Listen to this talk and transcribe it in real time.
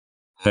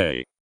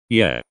Hey.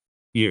 Yeah.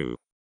 You.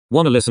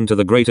 Wanna listen to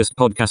the greatest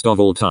podcast of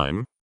all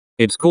time?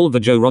 It's called The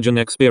Joe Rogan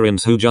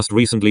Experience, who just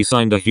recently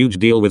signed a huge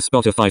deal with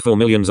Spotify for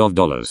millions of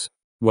dollars.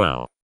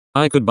 Wow.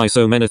 I could buy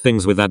so many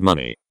things with that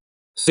money.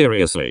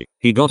 Seriously,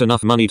 he got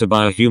enough money to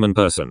buy a human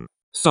person.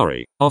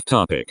 Sorry, off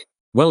topic.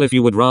 Well, if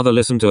you would rather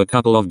listen to a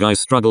couple of guys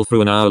struggle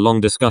through an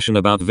hour-long discussion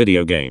about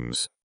video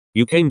games,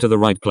 you came to the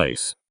right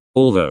place.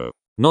 Although,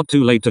 not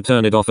too late to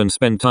turn it off and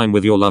spend time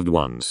with your loved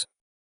ones.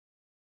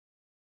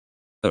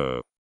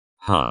 Oh.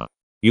 Ha.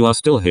 You are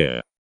still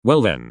here.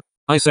 Well then,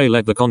 I say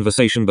let the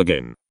conversation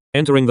begin.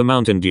 Entering the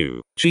Mountain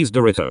Dew, cheese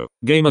Dorito,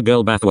 gamer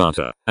girl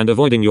bathwater, and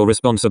avoiding your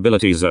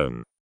responsibility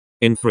zone.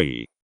 In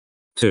 3,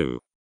 2,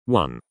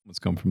 1. Let's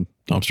come from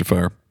Dumpster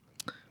Fire.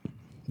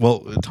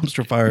 Well,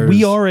 Dumpster Fire.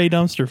 We are a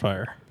dumpster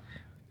fire.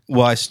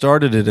 Well, I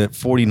started it at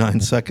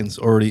 49 seconds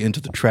already into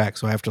the track,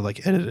 so I have to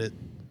edit it.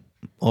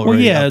 Well,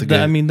 Already yeah, out the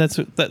gate. I mean that's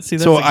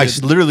So I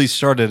literally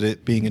started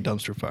it being a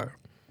dumpster fire.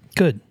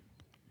 good.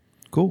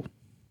 Cool.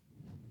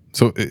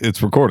 So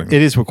it's recording.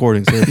 It is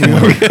recording. So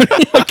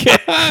Okay.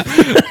 I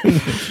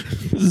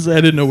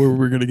didn't know where we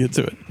were going to get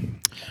to it.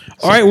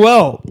 All right,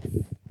 well,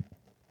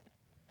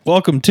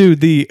 welcome to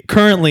the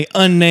currently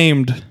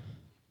unnamed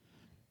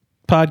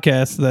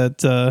podcast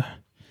that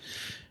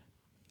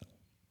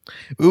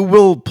it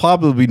will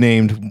probably be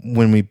named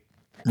when we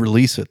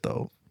release it,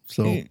 though.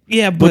 So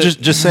yeah, but we'll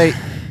just say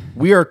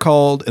we are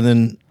called, and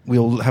then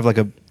we'll have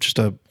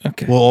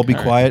Okay. we'll all be All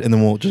right. quiet, and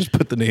then we'll just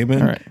put the name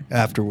in All right.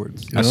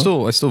 afterwards. you I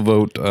know? still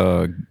vote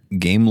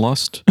Game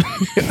Lust.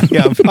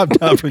 Yeah, I'm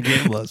down for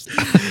Game Lust.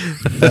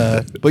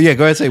 But yeah,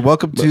 go ahead and say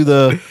welcome to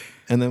the,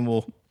 and then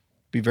we'll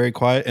be very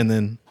quiet and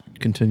then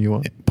continue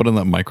on. Put on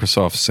that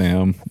Microsoft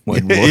Sam.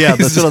 Like, Yeah,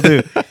 that's what I'll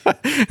do.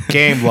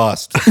 Game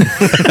Lost.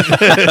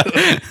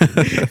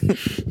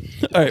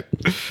 all right.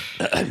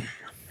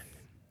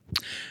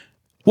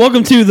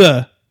 Welcome to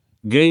the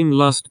Game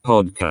Lust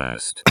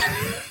Podcast.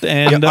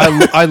 and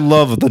I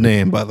love the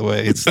name, by the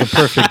way. It's the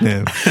perfect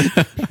name.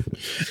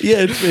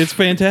 yeah, it's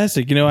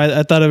fantastic. You know,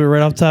 I thought of it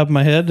right off the top of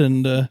my head,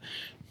 and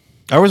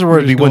I was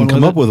worried we Just wouldn't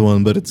going come with up with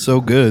one, but it's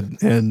so good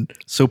and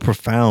so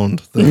profound.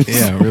 That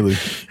yeah, really.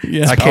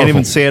 yeah, I can't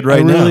even say it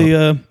right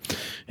now.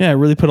 I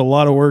really put a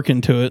lot of work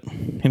into it.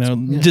 You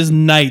know, just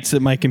nights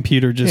at my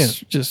computer,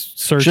 just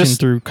searching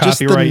through just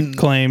the- copyright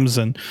claims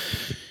and.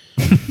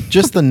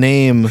 Just the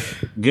name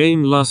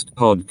Game Lust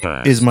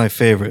Podcast. is my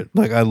favorite.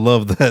 I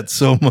love that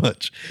so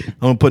much. I'm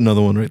gonna put another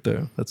one right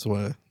there. That's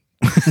why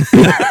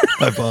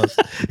I paused.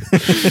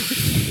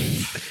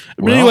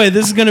 But anyway,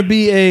 this is going to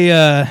be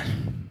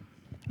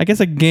I guess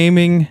a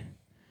gaming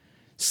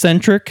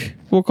centric,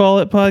 we'll call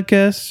it,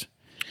 podcast.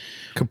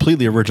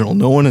 Completely original.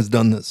 No one has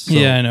done this. So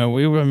Yeah, I know.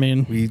 We're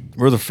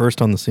we're the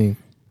first on the scene.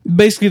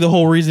 basically the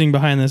whole reasoning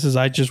behind this is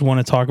I just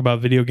want to talk about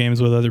video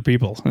games with other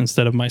people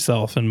instead of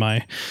myself in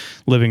my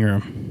living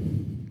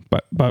room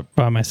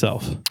by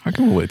myself. I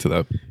can relate to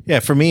that. Yeah,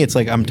 for me, it's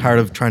I'm tired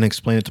of trying to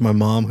explain it to my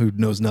mom who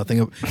knows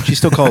nothing. She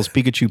still calls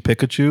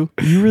Pikachu.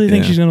 You really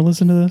think Yeah. she's going to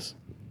listen to this?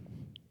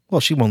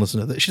 Well, she won't listen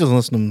to that. She doesn't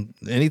listen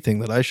to anything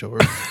that I show her.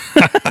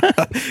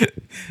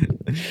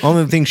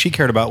 Only thing she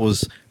cared about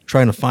was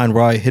trying to find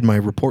where I hid my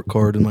report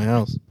card in my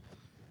house.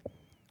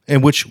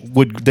 And which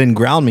would then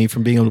ground me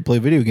from being able to play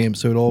video games,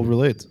 so it all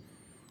relates.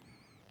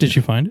 Did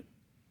you find it?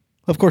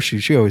 Of course,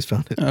 she always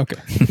found it. Okay.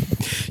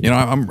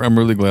 I'm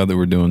really glad that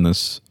we're doing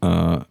this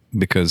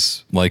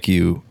because, like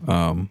you,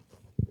 I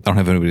don't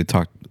have anybody to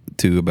talk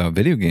to about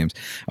video games.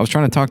 I was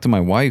trying to talk to my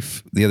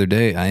wife the other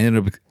day. I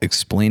ended up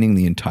explaining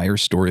the entire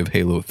story of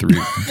Halo 3.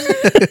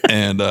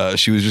 And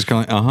she was just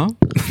going, all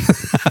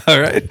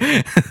right.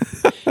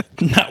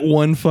 Not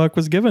one fuck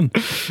was given.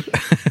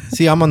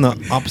 See, I'm on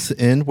the opposite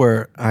end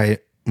where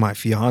my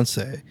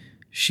fiance,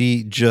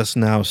 she just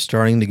now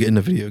starting to get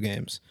into video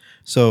games.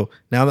 So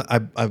now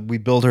that we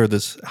build her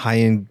this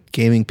high-end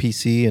gaming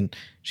PC and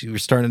she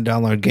was starting to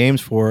download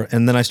games for her,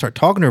 and then I start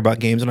talking to her about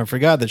games and I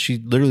forgot that she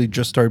literally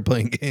just started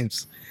playing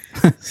games.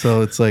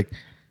 So it's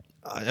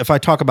if I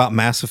talk about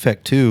Mass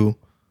Effect 2,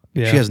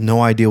 Yeah. she has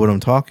no idea what I'm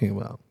talking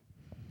about.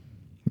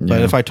 But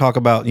Yeah. if I talk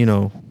about,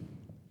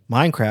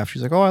 Minecraft,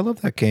 she's like, oh, I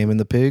love that game and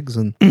the pigs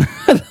and I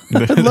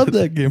love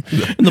that game.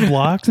 And the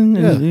blocks and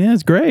yeah,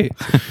 it's great.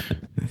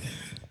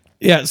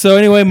 Yeah, so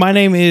anyway, my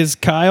name is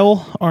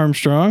Kyle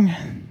Armstrong.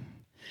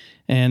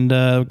 And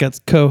I've got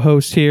the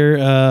co-host here.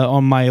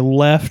 On my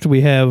left,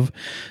 we have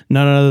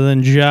none other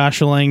than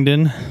Josh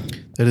Langdon.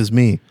 that is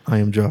me. I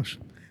am Josh.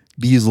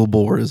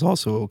 Beelzebub is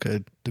also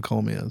okay to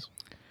call me as.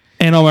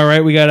 And on my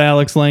right, we got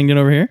Alex Langdon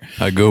over here.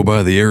 I go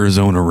by the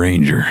Arizona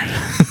Ranger.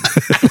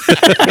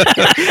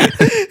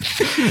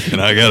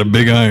 And I got a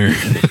big iron.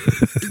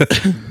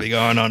 Big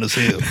iron on his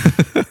hill.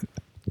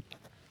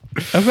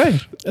 Okay.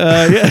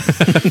 Yeah.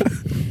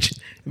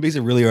 It makes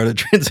it really hard to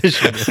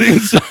transition.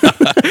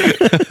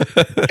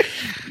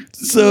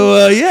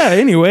 So, yeah,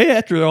 anyway,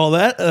 after all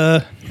that,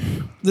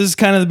 this is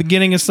kind of the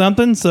beginning of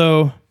something,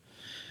 so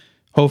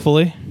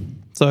hopefully.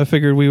 So I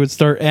figured we would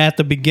start at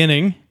the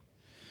beginning.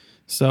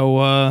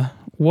 So,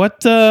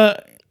 what...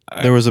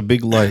 There was a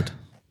big light.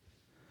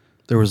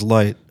 There was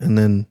light, and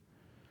then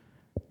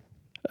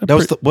That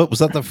was what was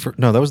that the first?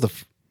 No, that was the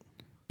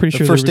Pretty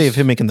sure first there day was-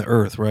 of him making the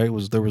Earth. Right?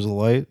 There was a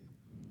light.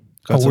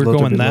 God Oh, said, we're "Let there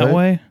going be that light."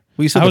 way.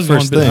 Well, you said I the was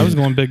first going. thing. I was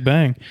going Big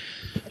Bang.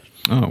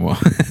 Oh well.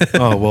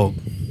 Oh well,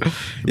 Yeah,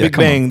 Big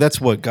come Bang. That's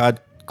what God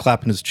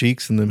clapping his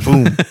cheeks and then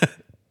boom,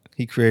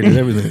 he created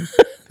everything.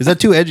 Is that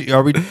too edgy?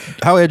 Are we?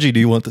 How edgy do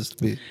you want this to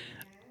be?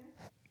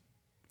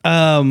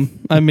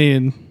 I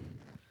mean,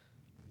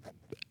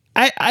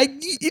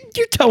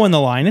 you're towing the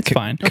line. It's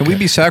fine. Can we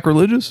be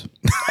sacrilegious?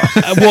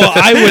 Well,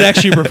 I would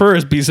actually prefer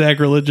us be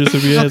sacrilegious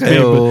if you ask me.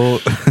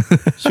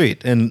 But,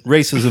 Sweet. And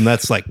racism.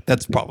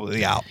 That's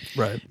probably out.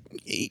 Right.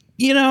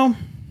 you know,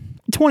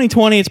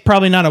 2020. It's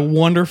probably not a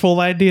wonderful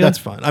idea. That's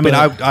fine. I mean,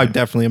 but- I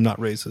definitely am not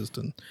racist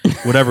and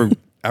would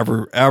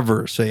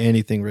ever say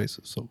anything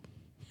racist. So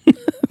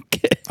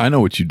I know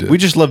what you did. we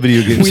just love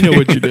video games. We know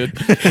what you did.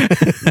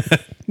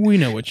 We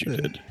know what you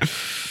did.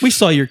 We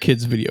saw your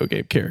kid's video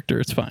game character.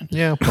 It's fine.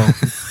 Yeah. Well.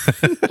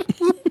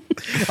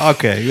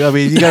 Okay. I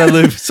mean, you got to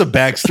live some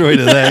backstory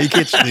to that. You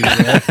can't just leave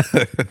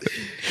that.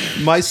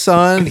 My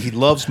son, he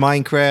loves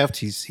Minecraft.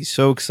 He's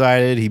so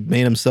excited. He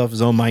made himself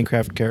his own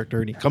Minecraft character,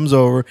 and he comes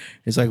over.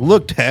 He's like,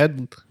 "Look,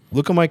 Dad,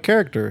 look at my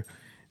character,"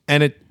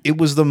 and it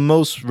was the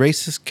most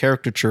racist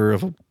caricature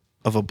of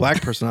a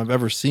black person I've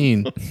ever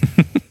seen.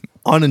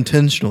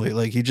 Unintentionally,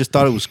 like he just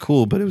thought it was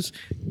cool, but it was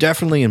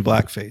definitely in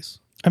blackface.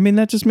 I mean,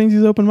 that just means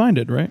he's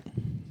open-minded, right?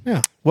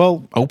 Yeah.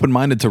 Well,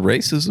 Open-minded to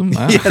racism?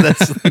 yeah,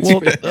 that's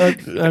Well,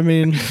 I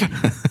mean,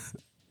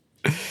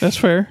 that's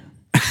fair.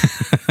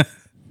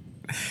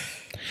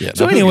 Yeah,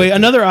 So no, anyway,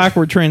 another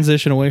awkward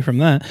transition away from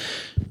that.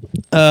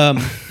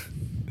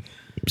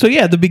 So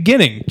yeah, the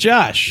beginning.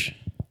 Josh,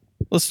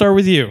 let's start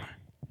with you.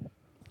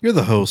 you're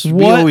the host. We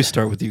What? always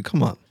start with you.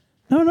 Come on.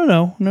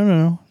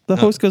 No. The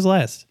host goes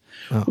last.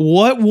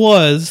 What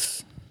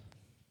was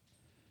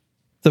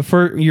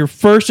your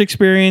first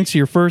experience,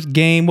 your first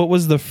game? What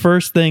was the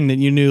first thing that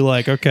you knew,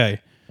 like, okay,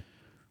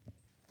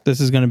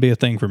 this is going to be a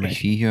thing for me?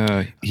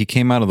 he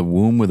came out of the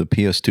womb with a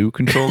PS2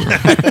 controller.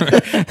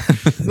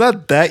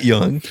 Not that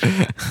young.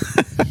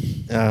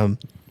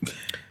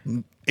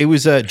 It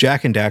was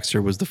Jack and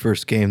Daxter was the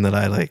first game that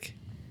I like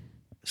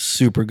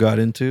super got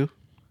into.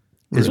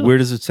 As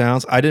weird as it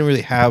sounds, I didn't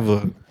really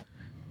have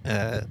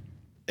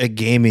a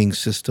gaming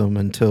system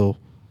until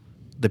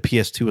the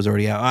PS2 was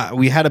already out.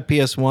 We had a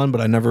PS1,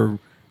 but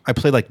I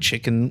played like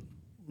Chicken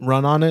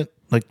Run on it,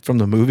 like from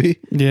the movie.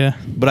 Yeah.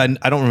 But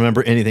I don't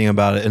remember anything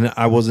about it, and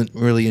I wasn't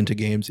really into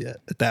games yet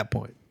at that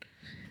point.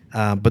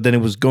 But then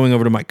it was going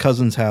over to my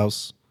cousin's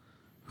house,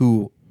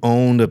 who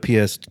owned a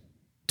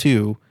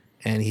PS2,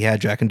 and he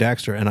had Jack and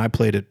Daxter, and I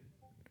played it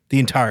the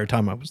entire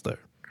time I was there.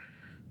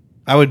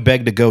 I would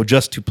beg to go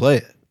just to play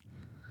it.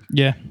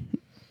 Yeah.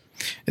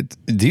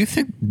 Do you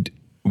think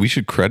we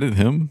should credit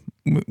him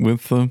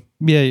with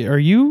Yeah. Are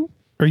you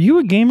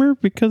a gamer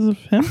because of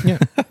him? Yeah.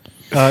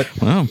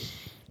 wow.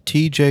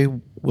 T.J.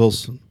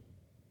 Wilson.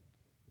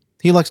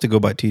 He likes to go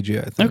by T.J.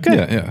 I think. Okay.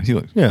 Yeah, he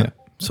looks. Yeah.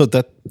 So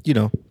that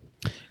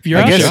If you're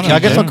I out guess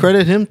there, I'll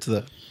credit him to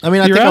that. I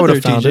mean, I You're think I out would there,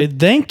 have found TJ. it.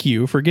 Thank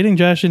you for getting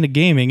Josh into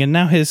gaming, and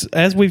now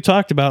as we've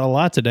talked about a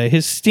lot today,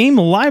 his Steam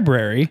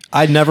library.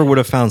 I never would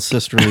have found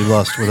Sisterly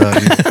Lust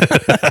without you.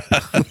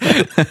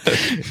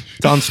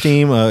 It's on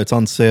Steam. It's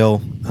on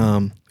sale.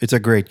 It's a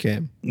great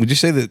game. Would you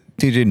say that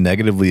TJ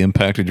negatively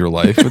impacted your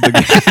life with the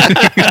game?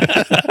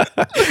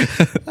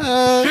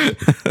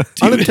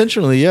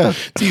 Unintentionally, yeah.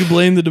 Do you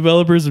blame the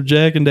developers of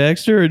Jack and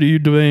Daxter, or do you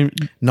blame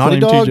Naughty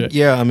blame Dog? TJ?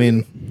 Yeah, I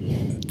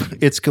mean,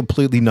 it's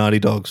completely Naughty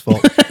Dog's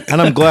fault.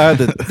 And I'm glad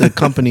that the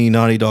company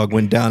Naughty Dog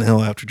went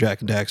downhill after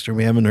Jack and Daxter.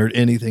 We haven't heard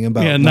anything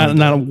about Yeah, Naughty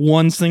not Dog.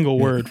 one single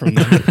word from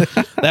them.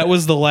 That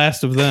was the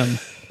last of them.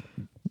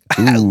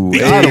 Ooh,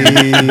 Got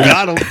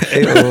him.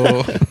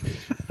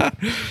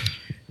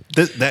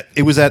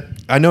 It was at.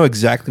 I know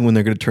exactly when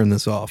they're going to turn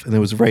this off, and it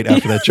was right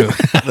after that joke.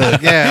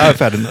 Yeah, I've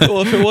had enough.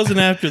 Well, if it wasn't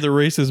after the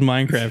racist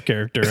Minecraft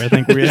character, I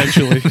think we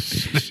actually.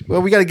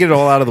 Well, we got to get it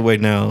all out of the way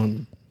now.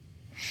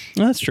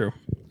 That's true.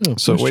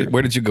 So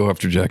where did you go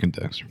after Jack and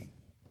Daxter?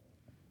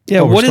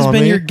 Yeah, Oh, we're what has still on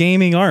been me? your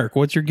gaming arc?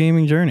 What's your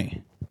gaming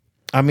journey?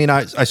 I mean,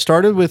 I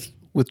started with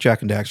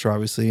Jack and Daxter,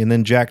 obviously, and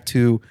then Jack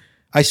 2.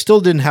 I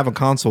still didn't have a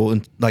console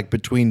in, like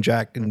between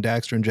Jack and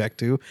Daxter and Jack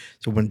 2.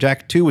 So when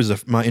Jack 2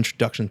 was my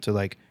introduction to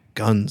like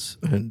guns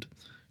and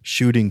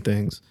shooting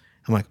things,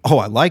 I'm like, oh,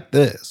 I like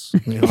this.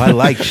 I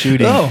like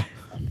shooting. Oh.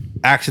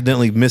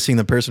 Accidentally missing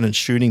the person and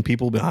shooting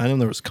people behind them.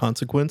 There was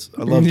consequence.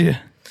 I loved it.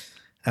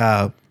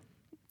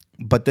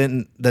 But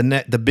then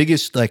the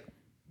biggest, like,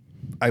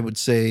 I would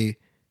say,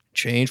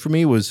 change for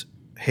me was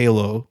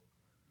Halo,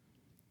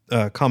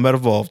 Combat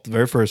Evolved, the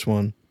very first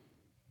one.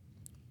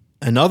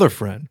 Another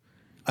friend.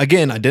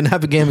 Again, I didn't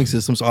have a gaming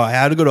system, so I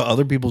had to go to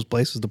other people's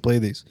places to play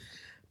these.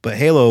 But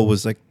Halo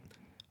was like,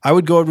 I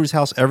would go over to his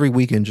house every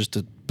weekend just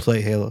to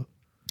play Halo.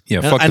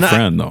 Yeah, fuck And the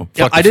friend though.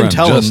 Yeah, Fuck the I didn't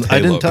friend, tell just him. I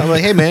Halo. didn't tell him,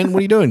 like, hey man, what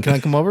are you doing? Can I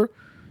come over?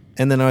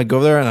 And then I'd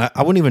go there and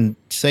I wouldn't even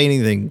say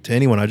anything to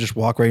anyone. I'd just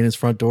walk right in his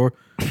front door,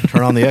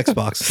 turn on the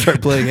Xbox, and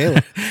start playing Halo.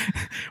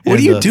 What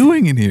are you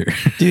doing in here?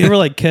 Did you ever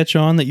like catch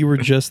on that you were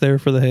just there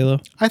for the Halo?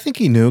 I think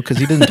he knew because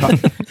he didn't talk.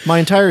 My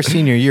entire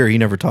senior year, he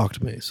never talked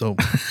to me. So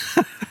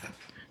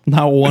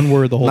Not one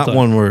word the whole not time.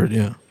 one word,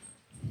 yeah.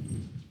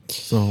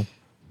 So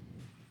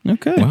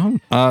Okay.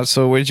 Well,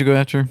 so where did you go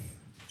after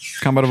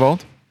Combat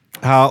Evolved?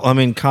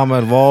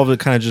 Combat Evolved, it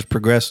kind of just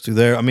progressed through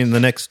there. I mean, the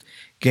next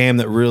game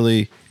that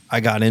really I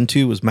got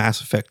into was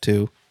Mass Effect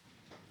 2.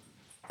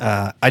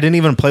 I didn't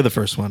even play the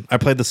first one.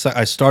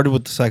 I started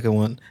with the second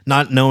one,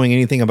 not knowing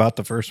anything about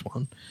the first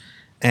one,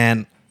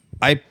 and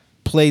I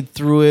played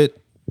through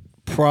it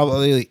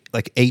probably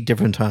like 8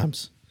 different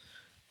times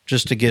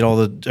just to get all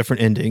the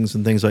different endings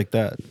and things like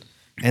that.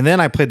 And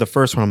then I played the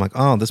first one. I'm like,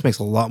 oh, this makes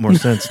a lot more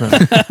sense now.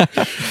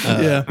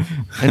 Yeah.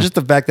 And just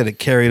the fact that it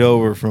carried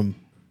over from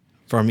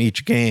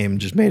each game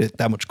just made it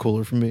that much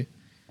cooler for me.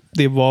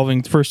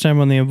 The first time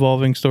on the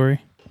evolving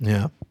story.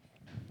 Yeah.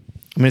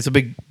 I mean, it's a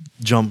big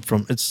jump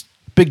from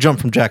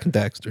Jack and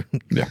Daxter.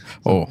 Yeah.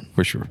 Oh,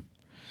 for sure.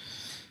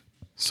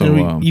 So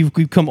And you've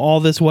come all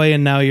this way,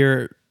 and now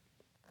you're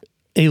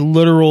a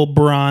literal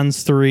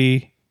Bronze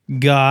 3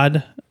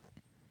 god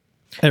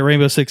at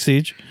Rainbow Six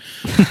Siege.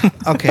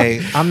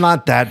 Okay, I'm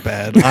not that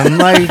bad. I'm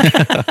like,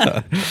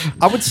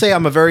 I would say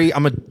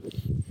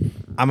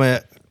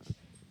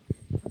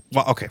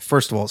well, okay,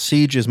 first of all,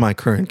 Siege is my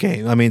current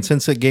game. I mean,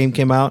 since the game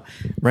came out,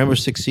 Rainbow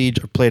Six Siege,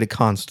 I've played it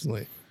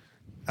constantly.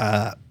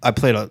 I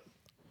played a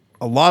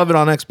lot of it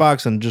on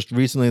Xbox, and just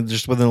recently,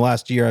 just within the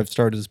last year, I've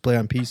started to play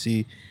on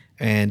PC,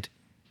 and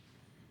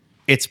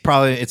it's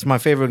my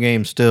favorite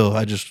game still.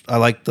 I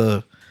like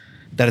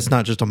that it's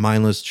not just a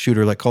mindless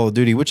shooter like Call of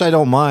Duty, which I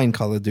don't mind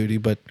Call of Duty,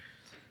 but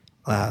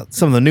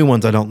some of the new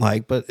ones I don't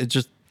like, but it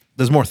just,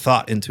 there's more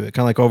thought into it.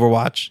 Kind of like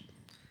Overwatch.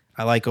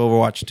 I like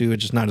Overwatch too,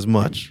 it's just not as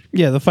much.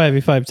 Yeah, the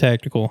 5v5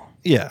 tactical.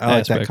 Yeah, I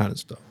like that aspect. kind of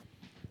stuff.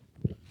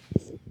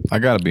 I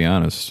gotta be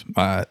honest.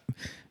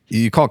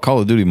 You call Call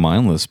of Duty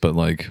mindless, but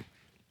like,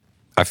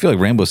 I feel like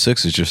Rainbow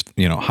Six is just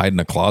hide in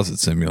a closet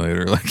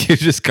simulator. Like you're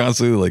just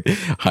constantly like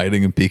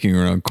hiding and peeking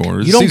around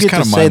corners. You don't Seems get to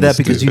kinda say that mindless,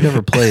 because too. you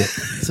never play it,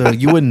 so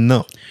you wouldn't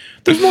know.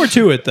 There's more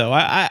to it, though.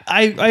 I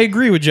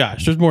agree with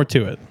Josh. There's more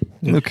to it.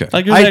 Okay.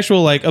 Like there's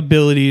actual like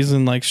abilities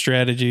and like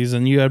strategies,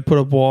 and you had to put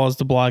up walls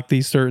to block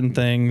these certain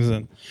things.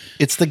 And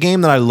It's the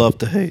game that I love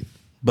to hate,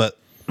 but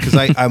because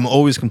I'm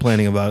always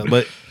complaining about it.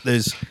 But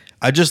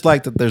I just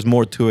like that there's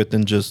more to it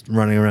than just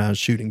running around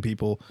shooting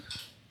people.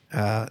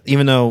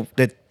 Even though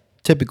that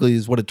typically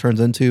is what it turns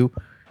into,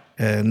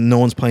 and no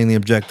one's playing the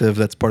objective.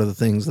 That's part of the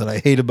things that I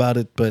hate about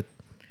it. But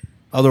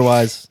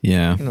otherwise,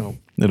 Yeah. you know,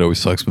 It always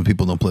sucks when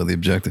people don't play the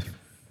objective.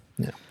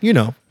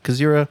 yeah,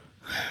 because you're a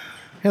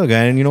Halo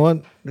guy, and you know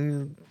what? I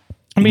mean,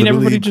 Literally-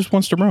 everybody just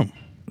wants to roam.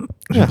 I've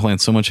been playing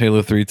so much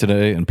Halo 3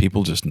 today, and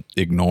people just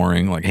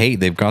ignoring, like, hey,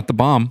 they've got the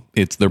bomb.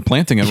 They're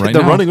planting it right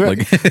They're now. running right,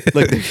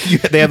 Like,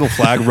 they have a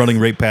flag running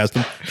right past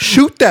them.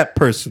 Shoot that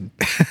person!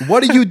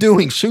 What are you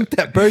doing? Shoot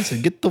that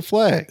person! Get the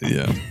flag!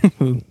 yeah.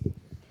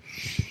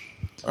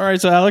 All right,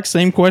 so Alex,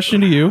 same question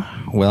to you.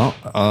 Well,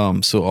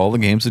 so all the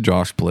games that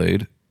Josh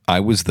played, I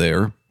was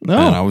there, No.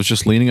 and I was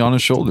just leaning on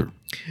his shoulder.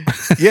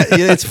 Yeah,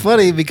 it's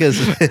funny because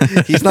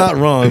he's not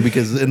wrong.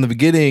 Because in the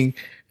beginning,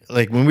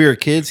 like when we were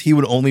kids, he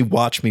would only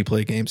watch me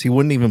play games. He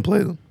wouldn't even play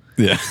them.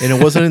 Yeah. And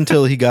it wasn't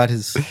until he got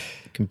his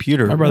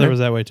computer. My brother was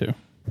that way too.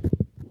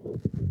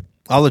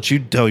 I'll let you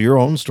tell your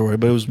own story,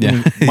 but it was when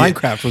Yeah.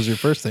 Minecraft was your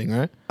first thing,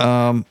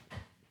 right?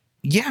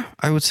 Yeah,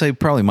 I would say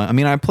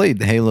probably I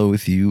played Halo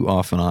with you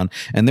off and on,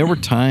 and there were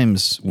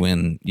times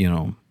when,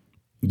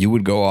 you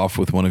would go off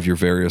with one of your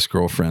various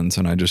girlfriends,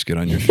 and I'd just get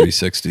on your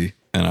 360,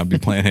 and I'd be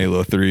playing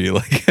Halo 3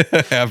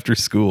 like after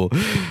school.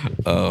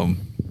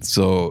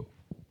 So,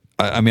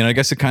 I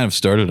guess it kind of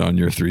started on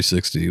your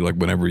 360, like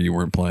whenever you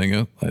weren't playing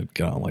it, I'd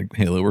get on like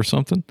Halo or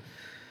something.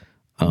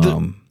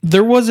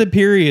 There was a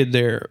period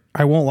there.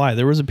 I won't lie.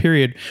 There was a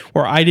period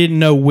where I didn't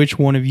know which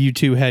one of you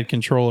two had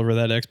control over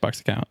that Xbox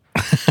account.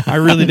 I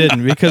really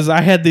didn't, because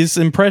I had this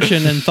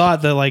impression and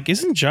thought that like,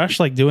 isn't Josh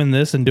like doing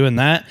this and doing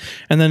that?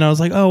 And then I was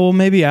like, oh, well,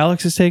 maybe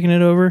Alex is taking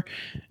it over.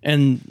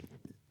 And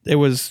it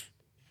was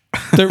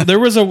there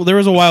was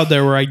a while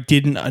there where I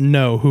didn't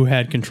know who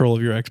had control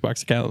of your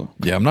Xbox account.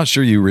 Yeah, I'm not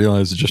sure you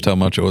realized just how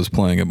much I was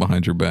playing it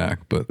behind your back,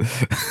 but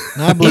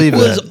I believe It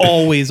was that.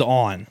 always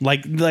on.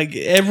 Like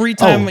every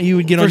time you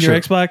would get on for your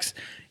sure. Xbox,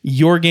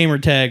 your gamer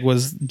tag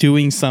was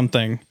doing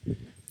something.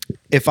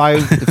 If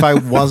I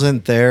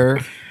wasn't there,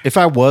 if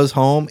I was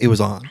home, it was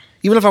on.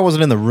 Even if I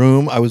wasn't in the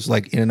room, I was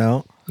like in and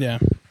out. Yeah.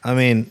 I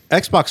mean,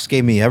 Xbox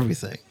gave me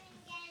everything.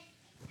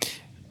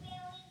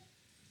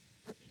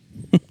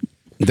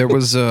 there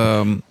was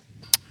there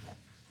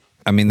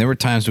were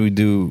times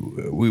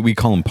we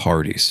call them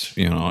parties,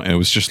 and it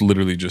was just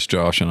literally just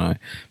Josh and I,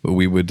 but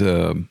we would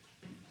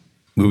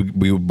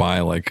buy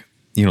like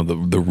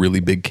the really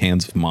big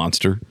cans of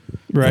Monster,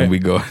 Right. and we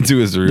go to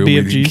his room, we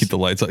BFGs? keep the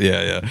lights on,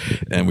 yeah,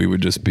 and we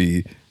would just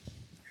be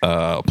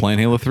playing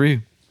Halo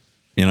 3,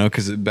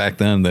 because back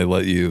then they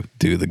let you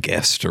do the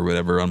guest or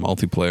whatever on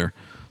multiplayer.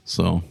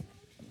 So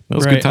that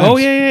was Right. good times. Oh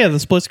yeah, the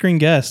split screen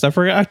guest. I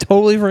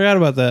totally forgot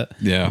about that.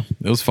 Yeah,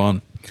 it was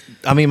fun.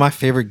 I mean, my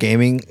favorite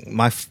gaming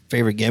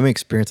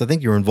experience. I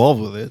think you were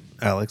involved with it,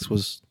 Alex.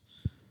 Was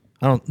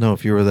I don't know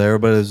if you were there,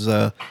 but it was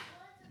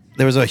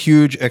there was a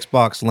huge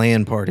Xbox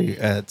LAN party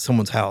at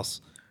someone's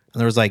house, and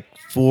there was like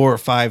 4 or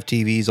 5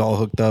 TVs all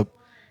hooked up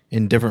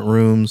in different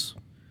rooms.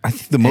 I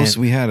think the most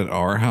we had at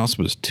our house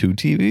was 2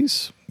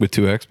 TVs with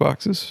 2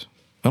 Xboxes.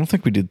 I don't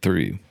think we did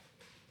 3.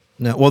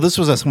 No, well, this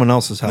was at someone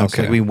else's house.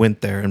 Okay. Like, we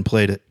went there and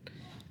played it,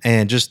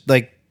 and just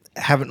like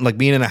having like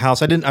being in a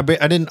house. I think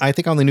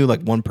I only knew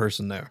like one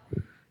person there,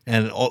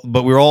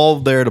 but we were all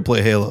there to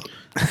play Halo.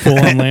 Full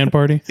on LAN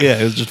party. Yeah,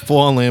 it was just full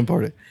on LAN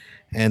party,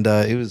 and we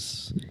had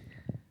was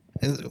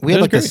like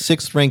great. the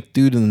 6th ranked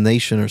dude in the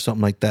nation or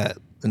something like that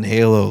in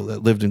Halo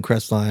that lived in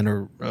Crestline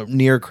or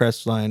near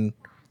Crestline,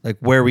 like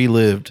where we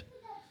lived.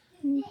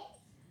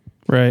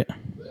 Right.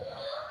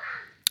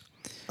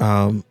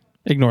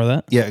 Ignore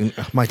that. Yeah,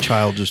 my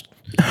child just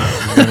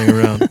running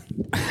around,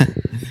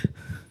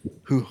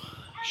 who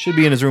should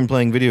be in his room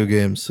playing video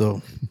games.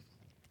 So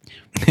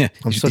Yeah,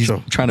 I'm he's such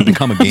a trying to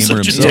become a gamer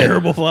Such a himself.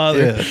 terrible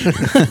father.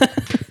 yeah.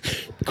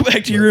 Go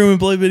back to your room and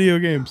play video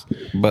games.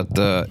 But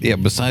yeah,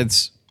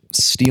 besides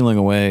stealing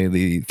away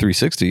the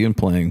 360 and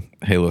playing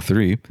Halo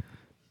 3,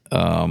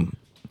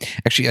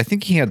 actually, I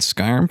think he had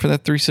Skyrim for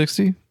that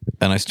 360,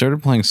 and I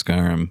started playing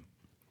Skyrim.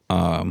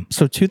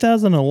 So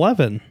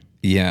 2011.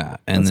 Yeah,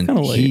 and That's kind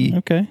of late.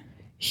 Okay.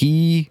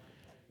 he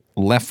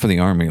left for the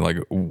army like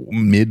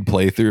mid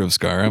playthrough of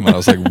Skyrim, and I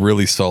was like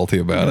really salty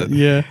about it.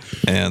 Yeah.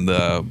 And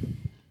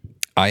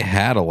I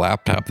had a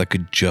laptop that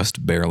could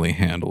just barely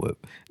handle it,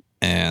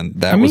 and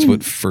that was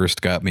what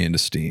first got me into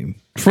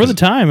Steam. For the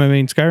time, I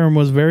mean, Skyrim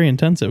was very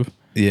intensive.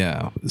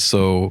 Yeah,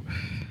 so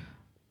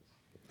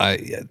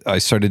I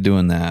started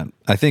doing that.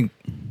 I think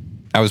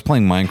I was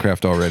playing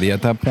Minecraft already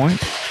at that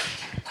point.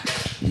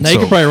 Now you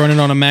could probably run it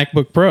on a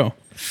MacBook Pro.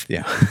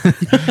 Yeah.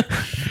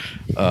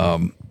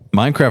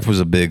 Minecraft was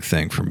a big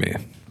thing for me.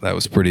 That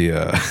was pretty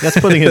That's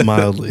putting it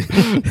mildly.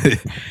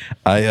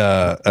 I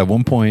at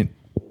one point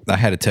I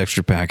had a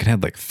texture pack. It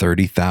had like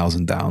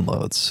 30,000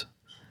 downloads.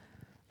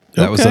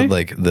 That was Okay. at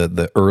like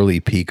the early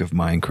peak of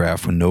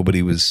Minecraft when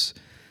nobody was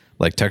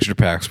like texture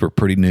packs were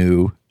pretty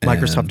new.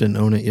 Microsoft and- didn't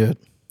own it yet.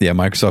 Yeah,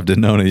 Microsoft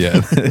didn't own it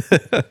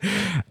yet.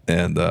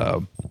 And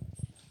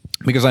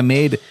because I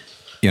made,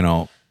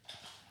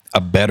 a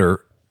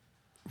better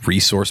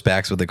resource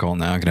pack's what they call it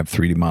now. I can have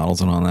 3D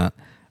models and all that.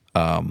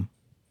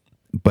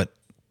 But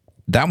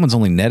that one's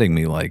only netting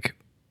me like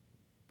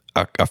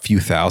a few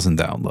thousand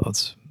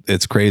downloads.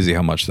 It's crazy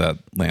how much that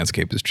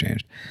landscape has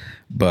changed.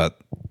 But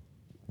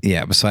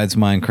yeah, besides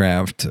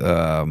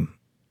Minecraft,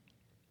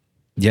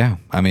 yeah,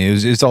 I mean,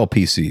 it's all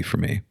PC for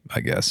me, I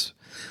guess.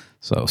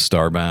 So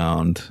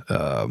Starbound,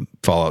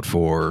 Fallout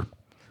 4,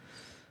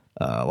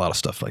 a lot of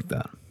stuff like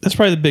that. That's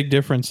probably the big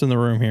difference in the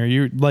room here.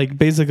 You like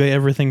basically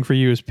everything for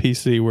you is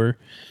PC, where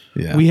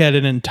Yeah. we had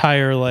an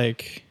entire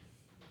like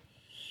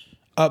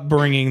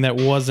upbringing that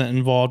wasn't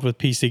involved with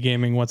PC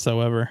gaming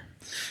whatsoever.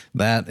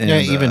 That and Yeah,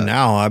 even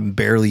now I'm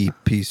barely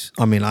PC.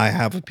 I mean, I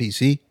have a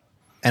PC,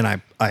 and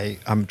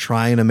I'm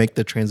trying to make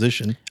the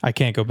transition. I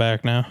can't go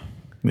back now.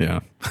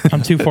 Yeah.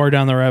 I'm too far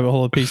down the rabbit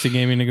hole of PC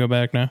gaming to go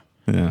back now.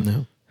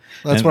 Yeah.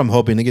 That's what I'm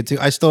hoping to get to.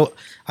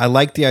 I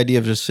like the idea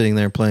of just sitting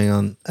there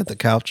playing at the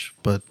couch,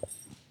 but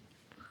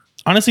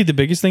Honestly, the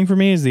biggest thing for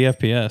me is the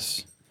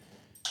FPS.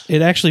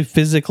 It actually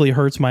physically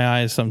hurts my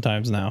eyes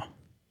sometimes now.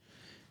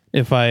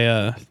 If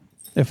I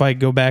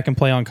go back and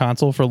play on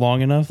console for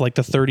long enough, like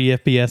the 30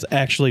 FPS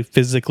actually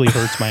physically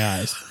hurts my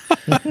eyes.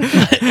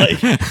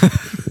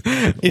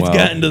 It's Wow.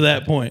 gotten to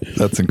that point.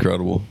 That's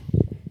incredible.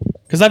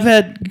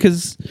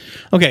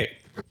 Okay,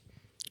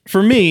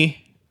 for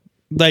me,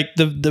 like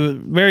the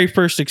very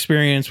first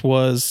experience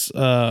was,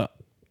 and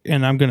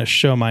I'm going to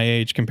show my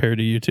age compared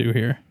to you two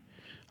here.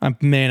 Am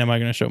I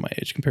going to show my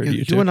age compared to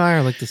you two? you and I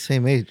are like the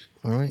same age,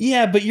 all right?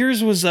 Yeah, but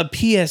yours was a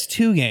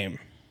PS2 game.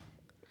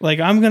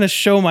 Like, I'm going to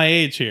show my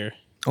age here.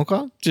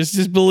 Okay.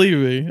 Just believe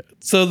me.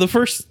 So the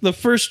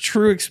first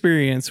true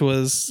experience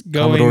was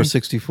going Commodore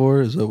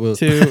 64 is that what?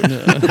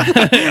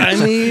 to I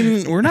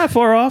mean, we're not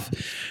far off.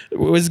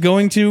 Was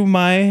going to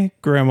my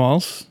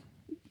grandma's.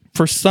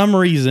 For some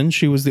reason,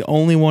 she was the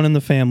only one in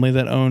the family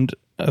that owned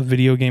a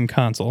video game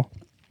console.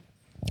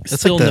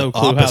 That's Still like the no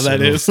clue how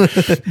that is.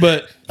 opposite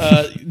But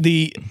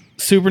the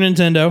Super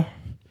Nintendo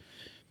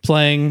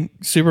playing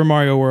Super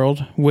Mario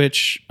World,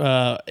 which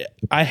I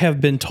have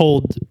been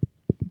told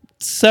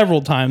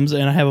several times,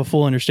 and I have a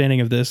full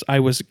understanding of this. I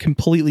was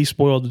completely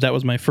spoiled that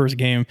was my first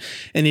game,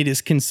 and it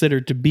is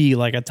considered to be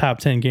like a top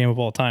 10 game of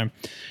all time.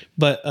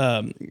 But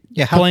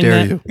Yeah, how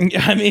dare you?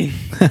 I mean,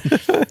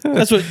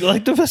 that's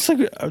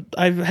what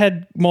I've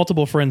had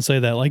multiple friends say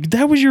that. Like,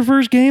 that was your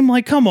first game?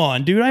 Like, come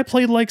on, dude! I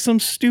played like some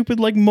stupid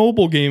like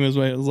mobile game. As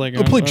well. It was like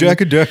Go play Jack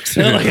and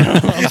Dexter. like,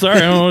 I'm sorry, I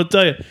don't know what to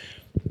tell you.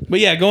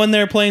 But yeah, going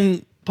there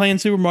playing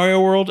Super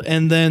Mario World,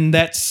 and then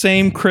that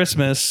same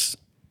Christmas,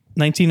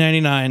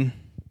 1999,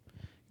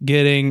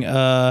 getting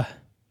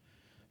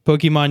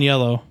Pokemon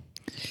Yellow.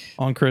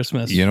 on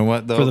Christmas. You know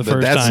what though? For the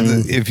first time.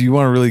 If you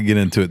want to really get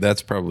into it,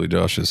 that's probably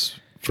Josh's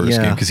first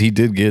Yeah. game because he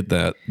did get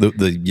that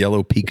the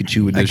yellow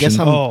Pikachu edition.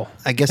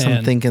 I guess man.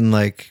 I'm thinking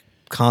like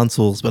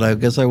consoles, but I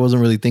guess I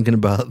wasn't really thinking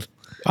about.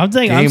 I'm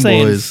Game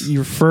saying Boys.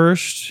 your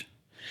first,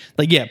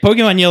 like, yeah,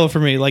 Pokemon Yellow for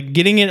me, like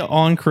getting it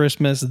on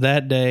Christmas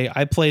that day.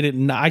 I played it,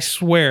 I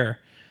swear,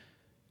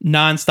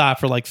 nonstop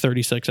for like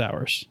 36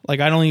 hours. Like,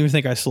 I don't even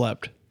think I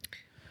slept.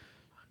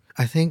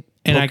 I think,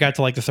 And I got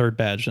to like the third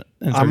badge in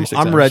I'm 36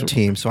 hours. Red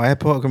Team, so I had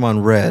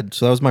Pokemon Red,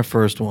 so that was my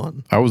first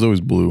one. I was always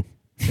blue.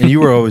 And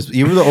you were always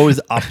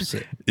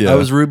opposite. Yeah. I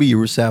was Ruby, you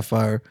were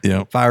Sapphire.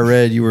 Yeah. Fire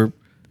Red, you were.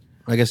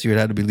 I guess you would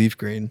have to be Leaf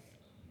Green.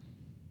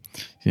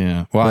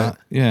 Yeah. Well, But-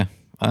 yeah.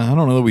 I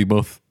don't know that we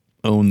both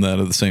owned that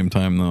at the same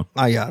time though.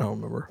 I don't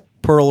remember.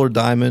 Pearl or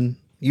Diamond?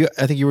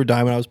 I think you were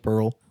Diamond. I was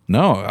Pearl.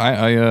 No,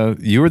 I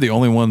you were the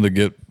only one to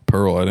get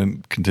Pearl. I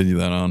didn't continue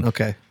that on.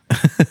 Okay.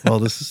 Well,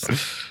 this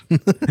is.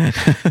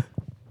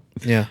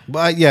 Yeah,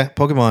 but yeah,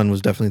 Pokemon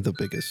was definitely the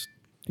biggest.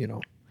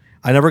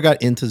 I never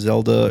got into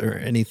Zelda or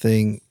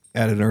anything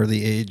at an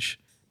early age.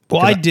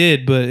 Well, I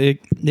did, but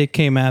it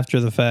came after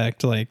the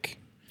fact. Like,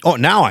 Oh,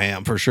 now I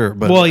am for sure.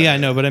 But well, yeah, I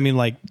know, but I mean,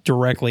 like,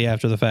 directly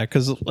after the fact.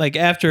 Because, like,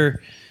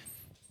 after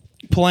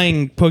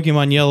playing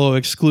Pokemon Yellow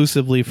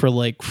exclusively for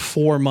like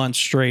 4 months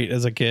straight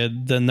as a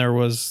kid, then there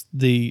was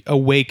the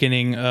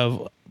awakening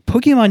of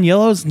Pokemon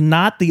Yellow is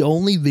not the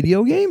only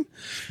video game.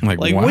 Like,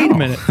 Like, wow. wait a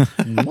minute,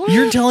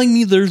 you're telling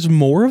me there's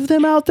more of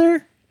them out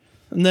there?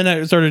 And then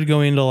I started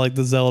going into like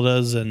the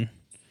Zeldas, and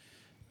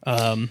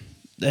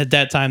at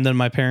that time, then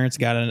my parents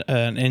got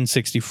an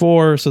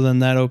N64, so then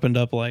that opened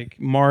up like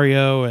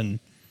Mario and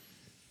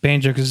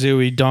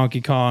Banjo-Kazooie,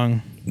 Donkey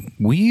Kong.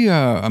 We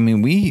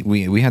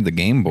we had the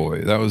Game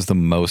Boy. That was the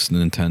most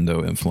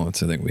Nintendo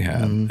influence I think we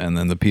had, and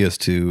then the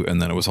PS2,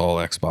 and then it was all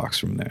Xbox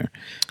from there.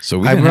 So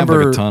we I didn't have like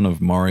remember- a ton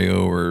of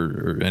Mario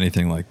or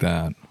anything like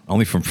that.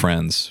 Only from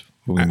friends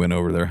when we went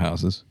over to their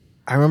houses.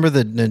 I remember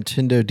the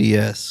Nintendo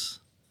DS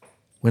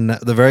when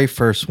the very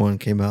first one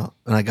came out,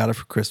 and I got it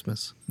for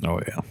Christmas. Oh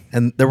yeah,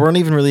 And there weren't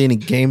even really any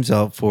games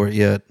out for it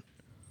yet.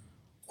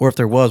 Or if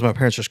there was, my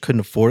parents just couldn't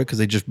afford it because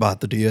they just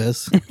bought the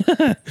DS.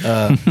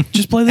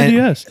 Just play the And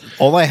DS.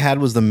 all I had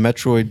was the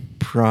Metroid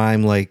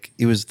Prime. Like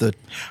it was the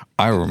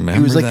I remember.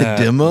 it was like that.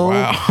 the demo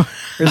Wow.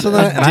 or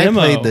something. And Demo.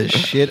 I played the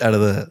shit out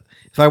of that.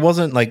 If I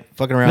wasn't like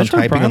fucking around Metroid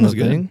typing Prime on the was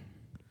good. thing,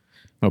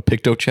 Oh,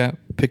 Picto Chat.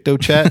 Picto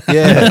Chat,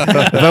 yeah.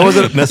 If I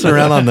wasn't messing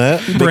around on that,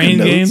 Brain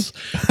making games.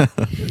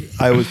 notes,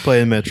 I was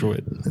playing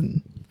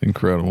Metroid.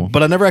 Incredible.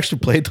 But I never actually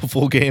played the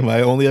full game.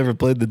 I only ever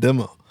played the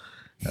demo.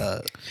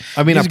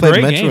 I mean, It's I a played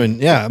great Metroid.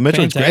 game. Yeah,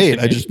 Metroid's Fantastic great.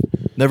 I game. just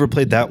never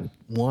played that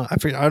one. I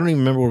don't even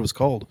remember what it was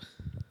called.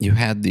 you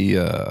had the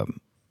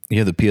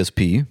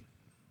PSP.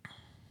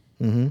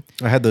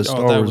 I had the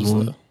Star that Wars was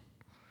one.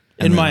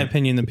 In my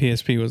opinion, the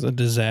PSP was a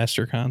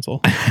disaster console.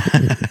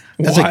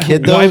 As a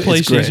kid, though, why it's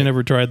PlayStation great.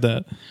 never tried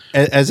that?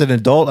 As an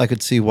adult, I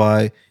could see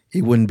why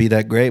it wouldn't be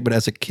that great. But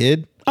as a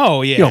kid,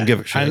 Oh yeah, you don't give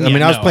a shit. I yeah,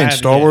 mean, I was no, playing had-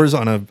 Star yeah. Wars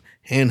on a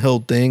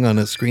handheld thing on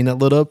a screen that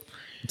lit up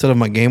instead of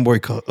my Game Boy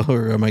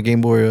or my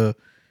Game Boy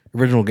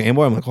original Game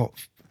Boy. I'm like, oh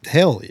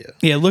hell yeah!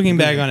 Yeah, looking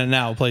back on it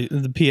now,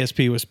 the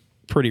PSP was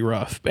pretty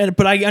rough.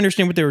 But I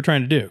understand what they were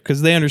trying to do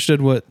because they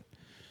understood what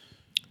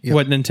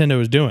Nintendo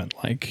was doing.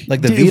 Like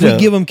Like the dude, if Vita. we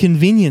give them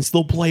convenience,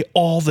 they'll play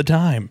all the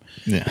time.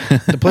 Yeah.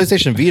 The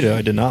PlayStation Vita,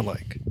 I did not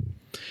like.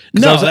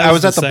 'Cause No, I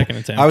was that at the second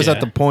attempt. I was yeah. at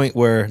the point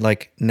where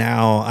like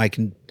now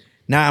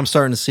I'm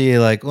starting to see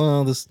like,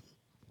 well, this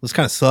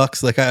kind of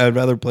sucks. Like I'd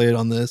rather play it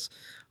on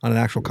an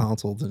actual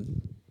console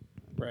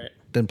right.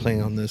 than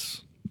playing on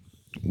this.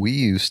 We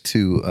used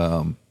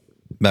to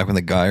back when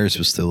the Geyers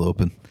was still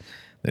open.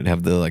 They'd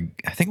have the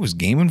I think it was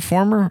Game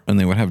Informer, and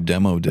they would have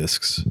demo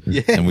discs.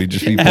 Yeah. and we'd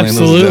just be playing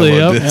Absolutely,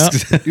 those demo yep,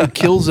 discs. Dude,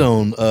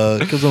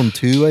 Killzone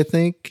 2, I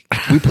think.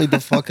 We played the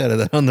fuck out of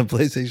that on the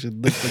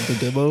PlayStation, like the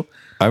demo.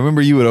 I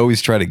remember you would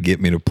always try to get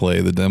me to play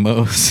the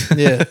demos.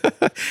 Yeah.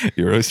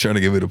 You were always trying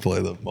to get me to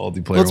play the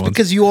multiplayer Well, it's ones.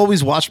 because you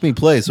always watched me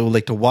play, so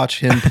like to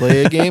watch him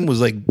play a game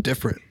was like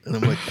different, and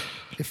I'm like,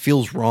 it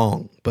feels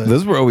wrong. But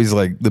Those were always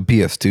like the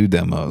PS2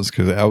 demos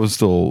because I was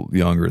still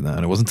younger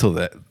then. It wasn't until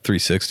that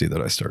 360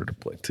 that I started to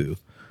play too.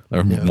 I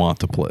want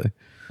to play.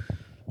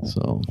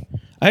 So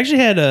I actually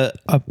had a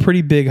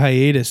pretty big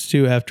hiatus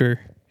too after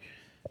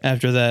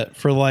that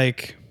for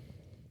like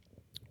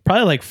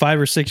probably like 5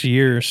 or 6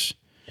 years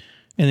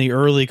in the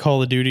early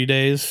Call of Duty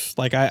days.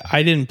 Like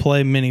I didn't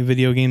play many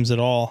video games at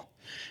all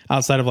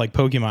outside of like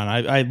Pokemon.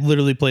 I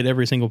literally played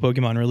every single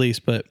Pokemon release,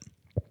 but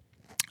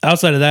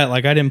outside of that,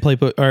 like I didn't play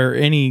or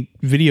any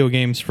video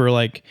games for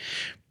like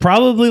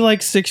probably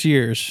like 6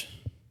 years.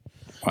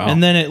 wow.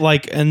 And then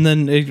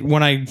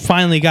when I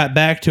finally got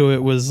back to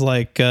it was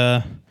like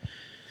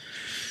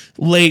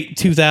late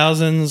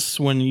 2000s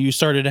when you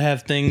started to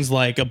have things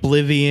like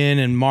Oblivion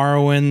and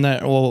Morrowind.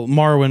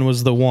 Morrowind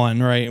was the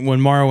one, right? When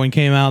Morrowind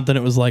came out, then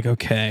it was like,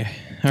 okay,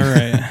 all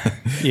right,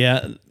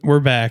 yeah, we're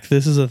back.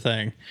 This is a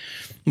thing.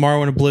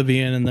 Morrowind,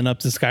 Oblivion, and then up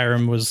to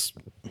Skyrim was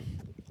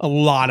A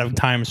lot of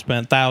time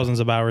spent, thousands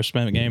of hours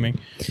spent gaming.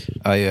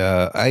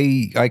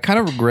 I kind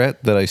of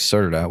regret that I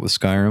started out with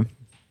Skyrim.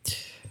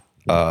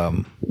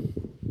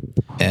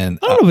 And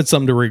I don't know if it's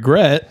something to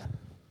regret.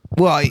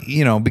 well,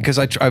 because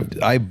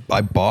I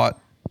bought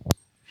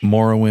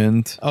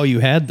Morrowind. Oh, you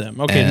had them.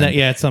 Okay, And-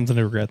 yeah, it's something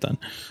to regret then.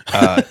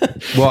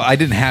 Well, I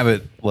didn't have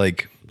it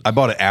like I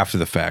bought it after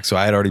the fact, so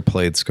I had already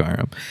played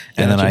Skyrim,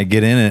 and then I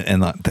get in it,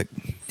 and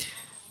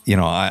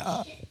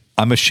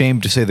I'm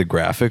ashamed to say the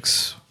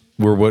graphics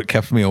were what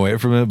kept me away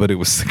from it, but it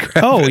was the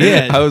graphics. Oh,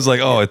 yeah. I was like,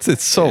 oh,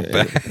 it's so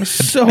bad.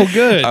 So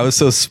good. I was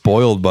so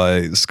spoiled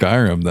by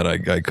Skyrim that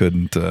I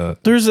couldn't.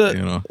 There's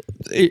a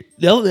the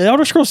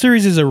Elder Scrolls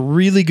series is a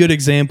really good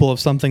example of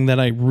something that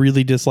I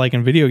really dislike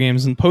in video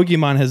games, and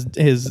Pokemon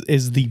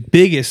is the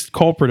biggest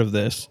culprit of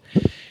this.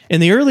 In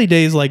the early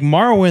days, like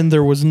Morrowind,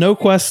 there was no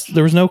quest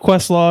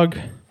log,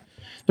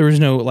 there was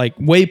no like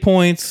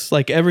waypoints,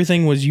 like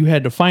everything was you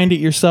had to find it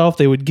yourself.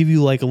 They would give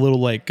you like a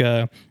little like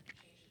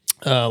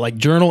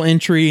journal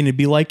entry, and it'd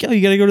be like, oh,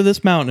 you got to go to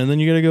this mountain, and then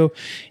you got to go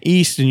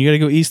east, and you got to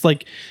go east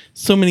like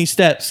so many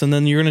steps, and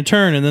then you're going to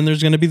turn, and then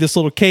there's going to be this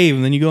little cave,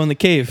 and then you go in the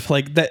cave.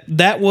 Like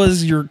that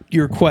was your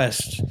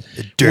quest.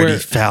 Dirty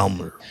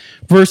Falmer.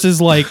 Versus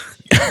like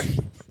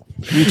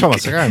You talking about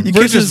Skyrim? You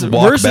can't just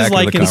walk back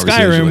like into the in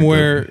conversation Skyrim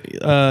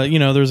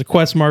like where there's a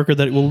quest marker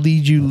that will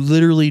lead you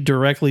literally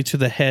directly to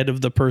the head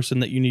of the person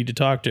that you need to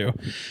talk to.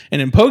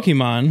 And in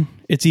Pokemon,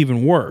 it's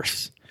even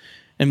worse.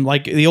 And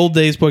like the old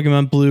days,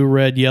 Pokemon Blue,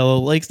 Red, Yellow,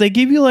 like they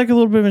give you like a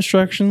little bit of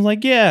instructions,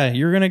 like, yeah,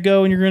 you're gonna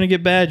go and you're gonna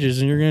get badges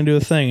and you're gonna do a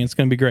thing. It's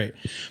gonna be great.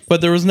 But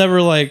there was never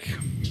like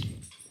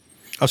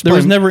there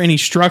was never any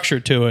structure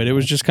to it. It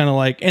was just kind of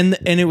like, and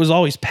it was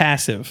always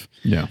passive.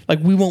 Yeah. Like,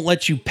 we won't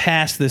let you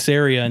pass this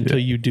area until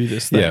you do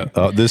this thing.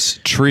 Yeah, this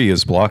tree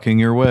is blocking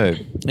your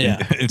way.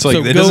 Yeah. It's like,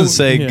 So it doesn't go-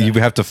 say yeah. you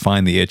have to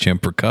find the HM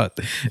cut.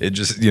 It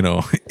just, you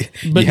But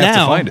have to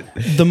now, find it.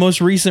 the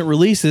most recent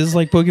releases,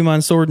 like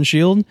Pokemon Sword and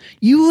Shield,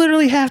 you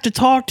literally have to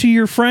talk to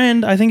your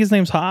friend. I think his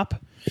name's Hop.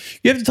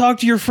 You have to talk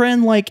to your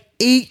friend like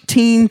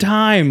 18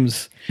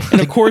 times in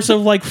a course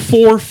of like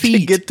 4 to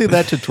feet. get through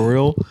that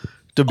tutorial.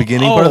 The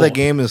beginning part of Oh. that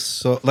game is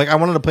so like I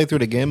wanted to play through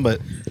it again, but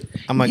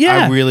I'm like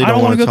Yeah, I really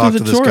don't want to talk to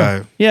this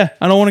guy. Yeah,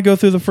 I don't want to go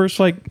through the first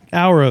like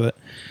hour of it.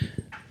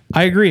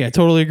 I agree. I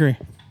totally agree.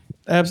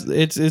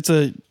 It's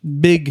a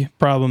big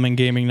problem in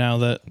gaming now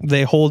that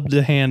they hold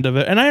the hand of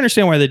it, and I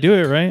understand why they do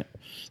it. Right?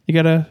 You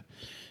gotta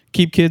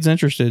keep kids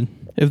interested.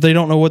 If they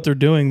don't know what they're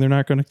doing, they're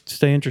not going to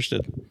stay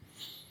interested.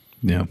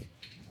 Yeah.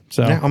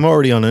 So Yeah, I'm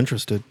already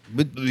uninterested.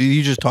 But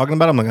you just talking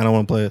about it? I'm like, I don't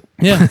want to play it.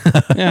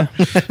 yeah.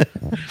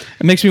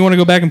 It makes me want to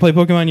go back and play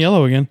Pokemon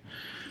Yellow again.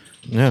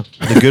 Yeah.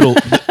 The good old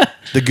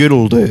the good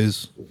old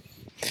days.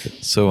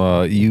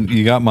 So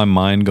you got my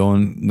mind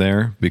going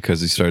there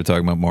because you started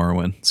talking about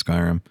Morrowind,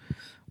 Skyrim.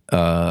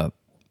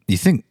 You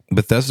think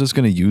Bethesda's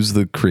going to use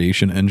the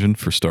creation engine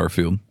for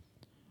Starfield?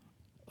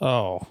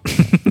 Oh.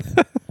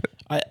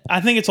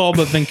 I think it's all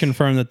but been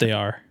confirmed that they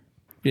are.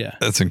 Yeah.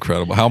 That's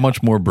incredible. How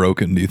much more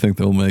broken do you think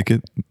they'll make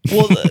it?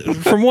 Well,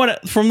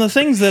 from the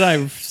things that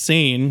I've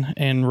seen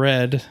and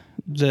read,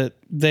 that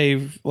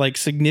they've like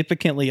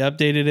significantly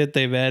updated it.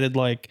 They've added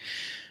like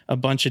a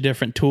bunch of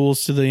different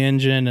tools to the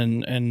engine,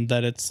 and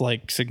that it's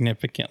like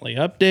significantly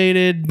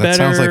updated. That better,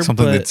 sounds like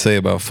something but- they'd say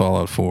about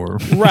Fallout 4.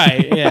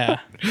 Right? Yeah.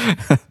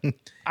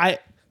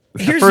 At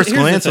first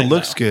glance, it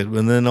looks good,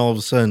 and then all of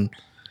a sudden,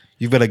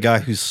 you've got a guy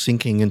who's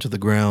sinking into the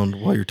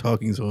ground while you're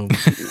talking to him.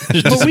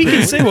 But we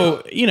can say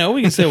what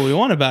we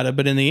want about it,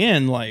 but in the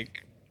end,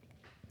 like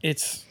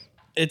it's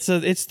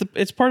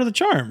part of the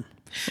charm,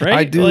 right?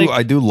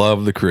 I do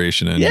love the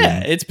creation engine.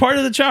 Yeah, it's part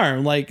of the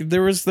charm. Like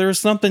there was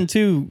something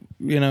to,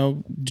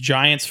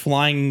 giants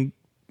flying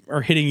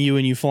or hitting you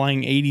and you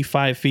flying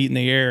 85 feet in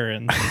the air,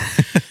 and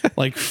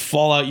like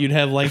Fallout, you'd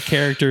have like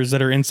characters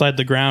that are inside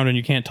the ground and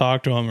you can't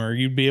talk to them, or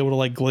you'd be able to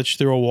like glitch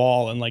through a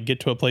wall and like get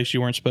to a place you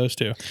weren't supposed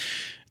to.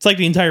 It's like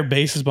the entire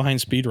base is behind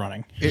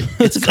speedrunning.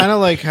 It's kind of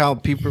like how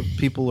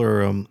people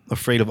are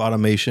afraid of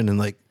automation, and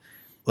like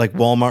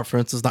Walmart, for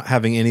instance, not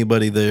having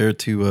anybody there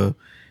to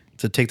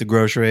take the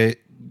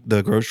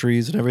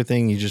groceries and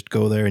everything. You just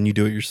go there and you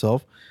do it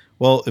yourself.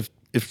 Well,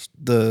 if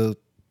the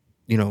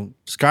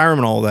Skyrim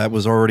and all that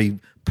was already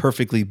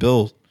perfectly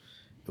built,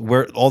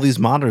 where all these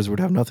modders would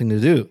have nothing to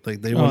do.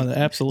 Like they wouldn't,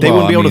 absolutely. they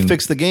wouldn't be Well, I able to mean-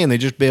 fix the game. They'd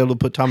just be able to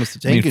put Thomas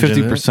the I mean, Tank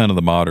Engine in it. 50% of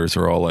the modders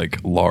are all like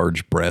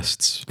large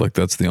breasts. Like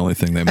that's the only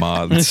thing they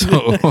mod.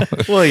 So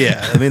Well,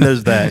 yeah. I mean,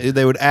 there's that.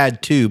 They would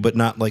add to, but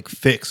not like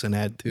fix and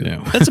add to.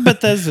 yeah. That's a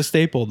Bethesda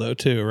staple, though,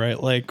 too,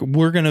 right? Like,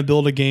 we're going to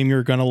build a game.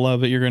 You're going to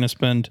love it. You're going to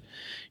spend,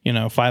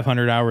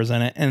 500 hours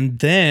in it. And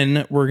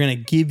then we're going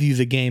to give you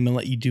the game and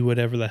let you do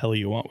whatever the hell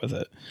you want with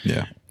it.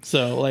 Yeah.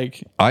 So,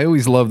 like, I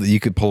always loved that you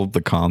could pull up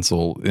the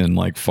console in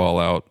like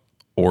Fallout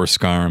or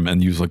Skyrim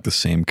and use like the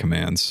same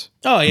commands.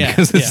 oh, yeah.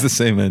 Because it's yeah. the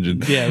same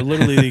engine. Yeah,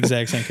 literally the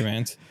exact same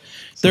commands.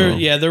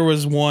 There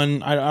was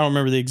one, I don't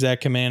remember the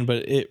exact command,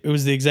 but it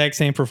was the exact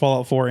same for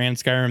Fallout 4 and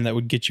Skyrim that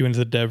would get you into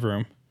the dev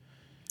room.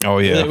 Oh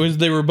yeah.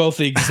 They were both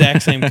the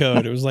exact same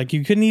code. It was like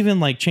you couldn't even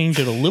like change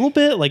it a little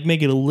bit, like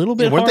make it a little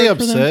bit. Weren't they hard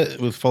for them. upset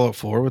with Fallout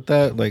 4 with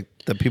that? Like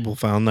that people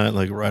found that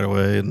like right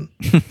away and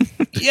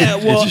Yeah,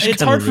 well, just it's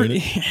kinda hard for. ruined it.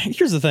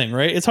 Here's the thing,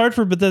 right? It's hard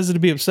for Bethesda to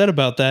be upset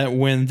about that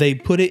when they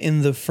put it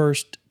in the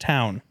first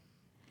town.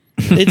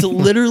 It's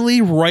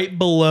literally right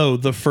below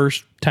the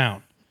first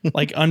town,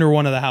 like under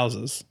one of the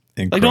houses.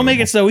 Like, don't make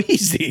it so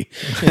easy.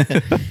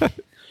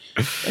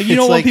 Like, you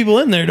don't want like- people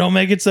in there. Don't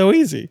make it so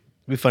easy. it'd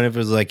be funny if it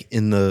was like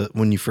in the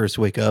when you first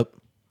wake up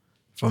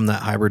from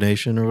that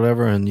hibernation or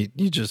whatever, and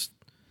you just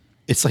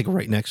it's like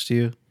right next to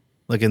you,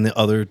 like in the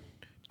other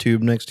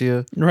tube next to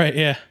you. Right?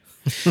 Yeah.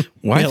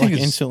 What I Yeah, think like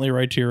is instantly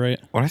right to your right.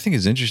 what I think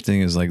is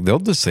interesting is like they'll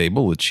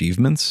disable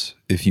achievements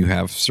if you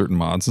have certain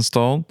mods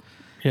installed,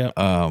 Yeah.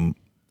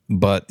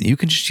 but you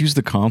can just use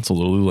the console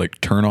to like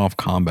turn off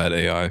combat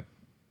AI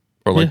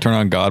or like Yeah. turn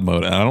on God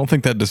mode, and I don't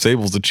think that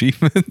disables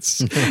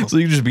achievements. So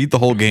you just beat the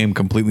whole game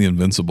completely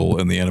invincible,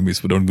 and the enemies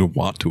don't even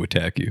want to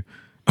attack you.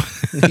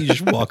 You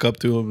just walk up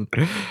to them.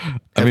 And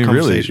I have mean,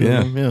 really, conversation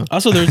with them, yeah.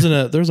 Also,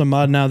 there's a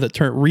mod now that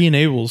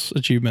re-enables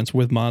achievements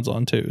with mods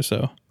on too.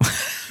 So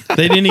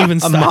they didn't even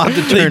stop. mod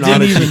to turn they on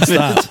didn't even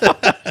stop.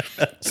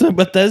 So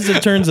Bethesda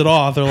turns it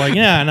off. They're like,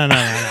 yeah,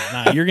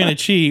 no. You're gonna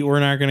cheat. We're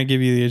not gonna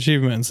give you the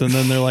achievements. And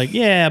then they're like,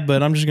 yeah,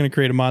 but I'm just gonna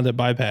create a mod that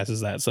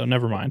bypasses that. So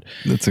never mind.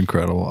 That's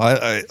incredible.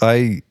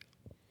 I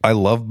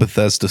love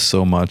Bethesda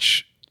so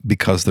much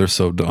because they're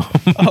so dumb.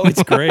 Oh,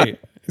 it's great.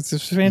 It's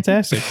just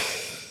fantastic.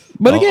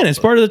 But again, it's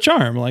part of the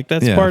charm. Like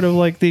that's Yeah. part of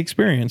like the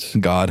experience.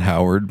 God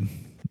Howard.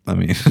 I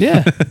mean,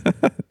 Yeah.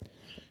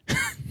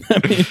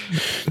 I mean,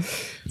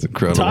 it's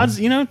incredible.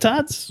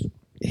 Todd's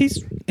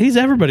he's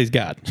everybody's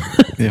God.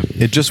 Yeah,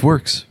 it just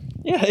works.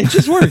 Yeah, it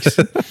just works.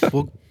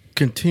 Well,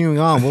 continuing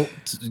on, well,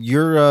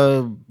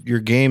 your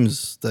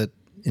games that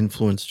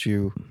influenced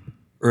you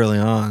early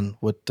on.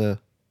 What?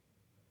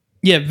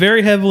 Yeah,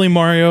 very heavily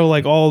Mario,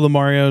 like all of the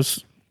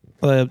Marios.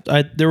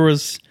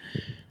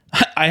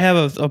 I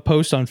have a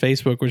post on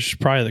Facebook, which is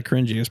probably the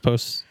cringiest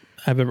post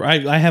I've ever.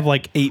 I have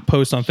like 8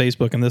 posts on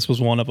Facebook, and this was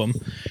one of them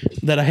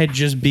that I had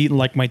just beaten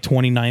like my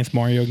 29th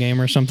Mario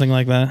game or something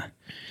like that.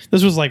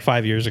 This was like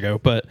 5 years ago,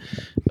 but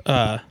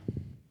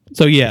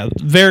so yeah,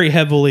 very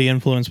heavily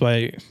influenced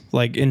by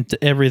like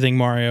into everything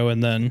Mario,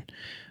 and then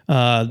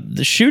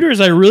the shooters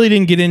I really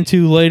didn't get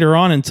into later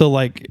on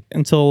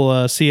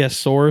until CS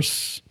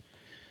Source.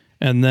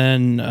 And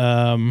then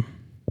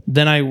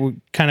I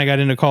kind of got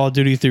into Call of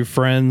Duty through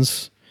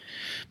friends,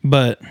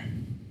 but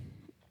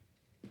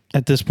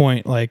at this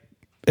point, like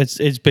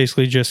it's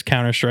basically just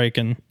Counter-Strike,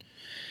 and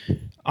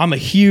I'm a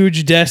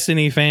huge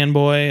Destiny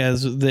fanboy,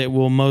 as that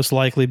will most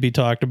likely be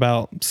talked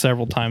about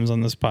several times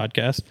on this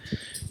podcast.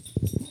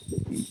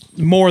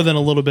 More than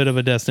a little bit of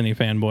a Destiny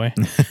fanboy,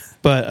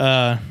 but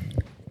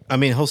I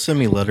mean, he'll send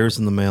me letters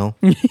in the mail,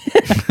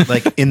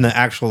 like in the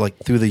actual like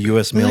through the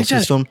U.S. mail like,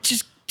 system.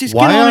 just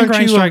Why get on and aren't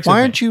grind you? strikes Why with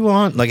me. aren't you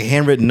on like a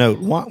handwritten note?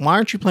 Why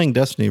aren't you playing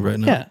Destiny right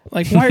now? Yeah,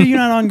 like why are you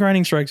not on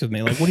grinding strikes with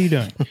me? Like, what are you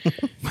doing?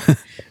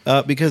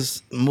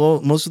 Because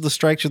most of the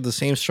strikes are the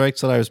same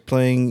strikes that I was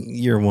playing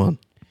year one.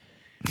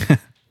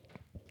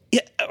 Yeah,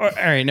 all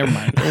right, never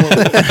mind.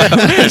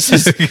 Let's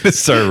just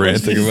start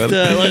ranting about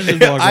it. Let's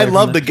just walk I away from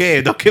love that. the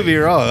game. Don't get me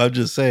wrong. I'm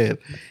just saying.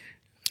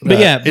 But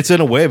yeah, it's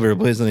in a way better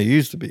place than it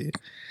used to be.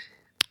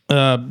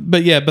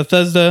 but yeah,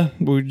 Bethesda.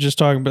 We were just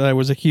talking about that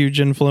was a huge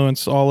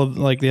influence. All of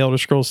like the Elder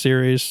Scrolls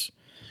series.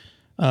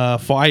 I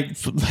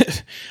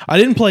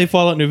didn't play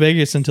Fallout New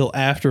Vegas until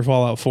after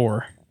Fallout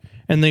 4,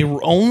 and the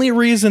only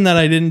reason that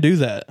I didn't do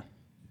that,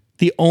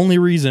 the only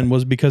reason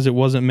was because it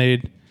wasn't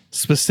made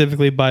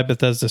specifically by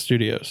Bethesda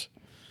Studios.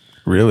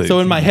 Really? So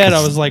in my head,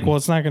 I was like, well,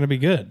 it's not going to be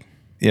good.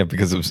 Yeah,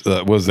 because it was,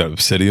 what was that,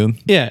 Obsidian?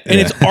 Yeah, and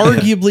it's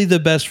arguably the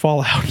best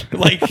Fallout.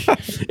 Like,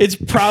 it's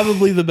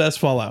probably the best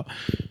Fallout.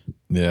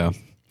 Yeah.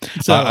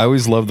 So I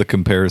always love the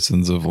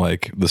comparisons of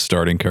like the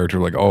starting character,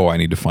 like, oh, I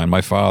need to find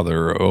my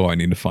father, or oh, I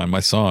need to find my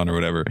son, or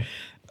whatever.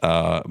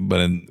 But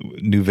in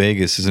New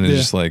Vegas, isn't it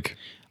just like,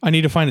 I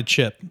need to find a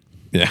chip.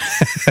 yeah,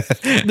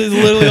 That's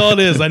literally all it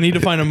is. I need to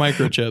find a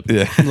microchip.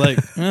 Yeah. Like,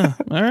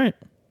 all right.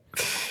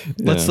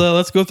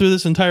 Let's go through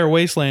this entire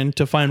wasteland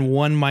to find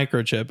one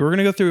microchip. We're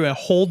gonna go through a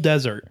whole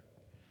desert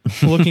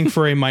looking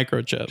for a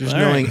microchip. Just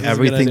All right, knowing that's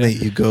a good everything idea.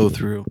 that you go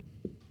through.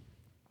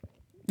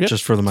 Yep,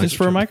 just for the Just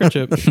for a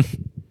microchip.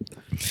 microchip.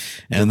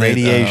 and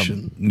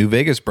radiation. New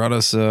Vegas brought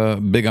us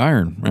Big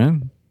Iron,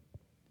 right?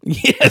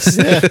 Yes.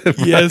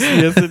 yes,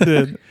 it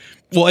did.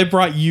 Well, it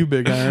brought you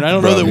Big Iron. I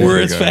don't know Brought that me we're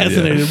Big as Iron,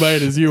 fascinated yeah. by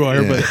it as you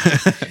are, but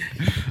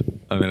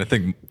I mean, I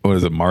think, what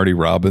is it, Marty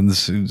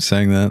Robbins who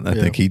sang that? I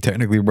think he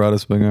technically brought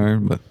us Big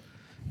Iron, but,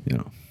 you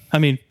know. I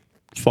mean,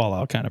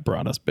 Fallout kind of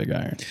brought us Big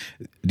Iron.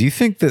 Do you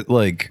think that,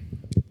 like,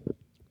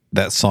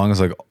 that song is,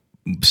 like,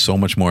 so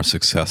much more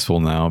successful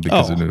now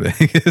because of New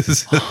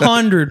Vegas?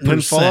 100%.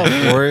 When Fallout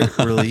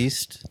 4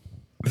 released,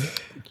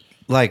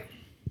 like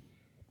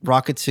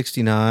Rocket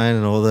 69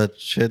 and all that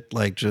shit,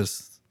 like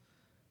just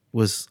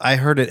was, I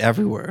heard it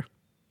everywhere.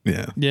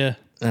 Yeah.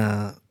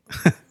 Yeah.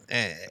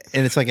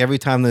 And it's like every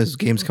time those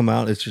games come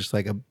out, it's just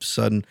like a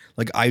sudden,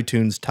 like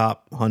iTunes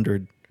top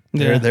 100.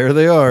 Yeah. There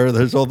they are.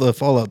 There's all the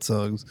Fallout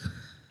songs.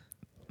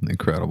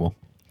 Incredible.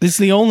 It's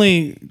the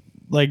only,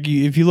 like,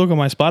 if you look at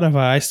my Spotify,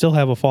 I still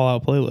have a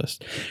Fallout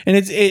playlist. And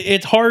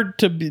it's hard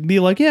to be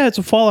like, yeah, it's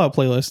a Fallout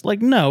playlist.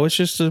 Like, no, it's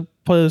just a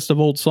playlist of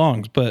old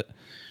songs. But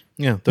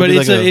Yeah, but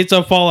it's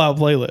a Fallout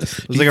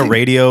playlist. there's like a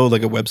radio,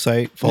 like a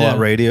website, Fallout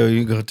Yeah. Radio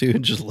you can go to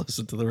and just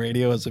listen to the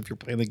radio as if you're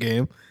playing the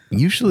game.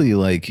 Usually,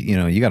 like,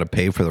 you got to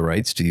pay for the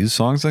rights to use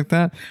songs like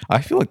that.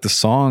 I feel like the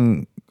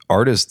song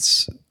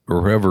artists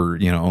or whoever,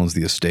 owns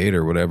the estate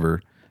or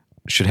whatever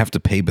should have to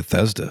pay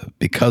Bethesda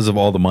because of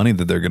all the money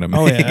that they're going to make.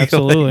 Oh, yeah,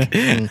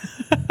 absolutely.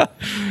 Like,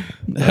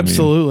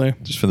 Absolutely.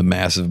 just for the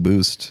massive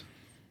boost.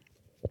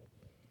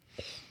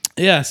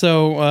 Yeah,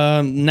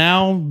 so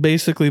now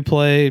basically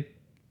play,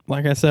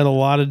 like I said, a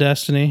lot of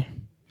Destiny.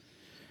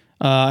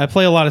 I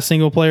play a lot of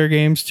single player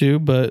games too,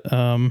 but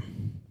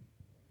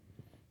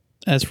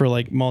as for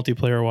like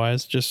multiplayer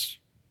wise, just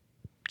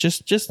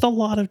a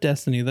lot of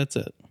Destiny. That's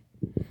it.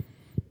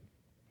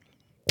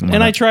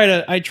 And I try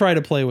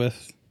to play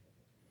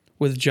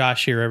with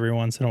Josh here every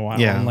once in a while,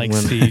 Yeah, on like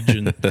when- Siege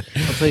and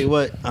I'll tell you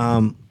what.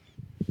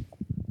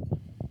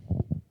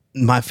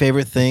 My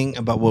favorite thing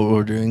about what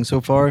we're doing so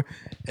far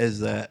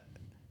is that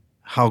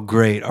how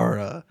great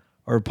our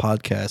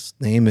podcast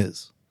name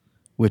is,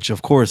 which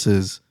of course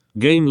is.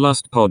 Game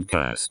Lust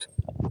Podcast.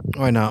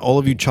 Right now, all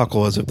of you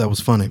chuckle as if that was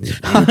funny.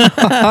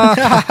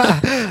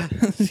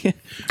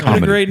 what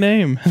a great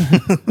name.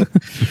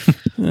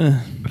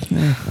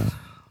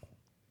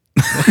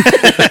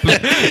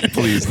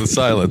 Please, the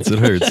silence, it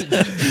hurts.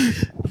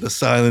 The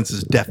silence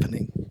is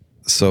deafening.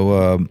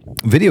 So,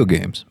 video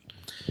games.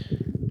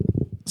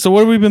 So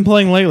what have we been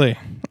playing lately?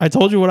 I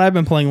told you what I've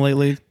been playing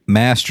lately.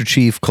 Master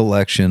Chief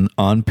Collection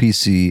on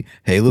PC.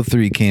 Halo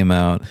 3 came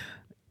out.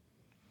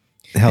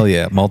 Hell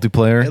yeah,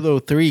 multiplayer. Halo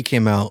 3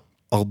 came out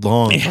a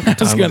long fucking I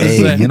was time gonna ago.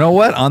 say. Hey, you know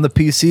what? On the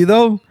PC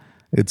though,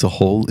 it's a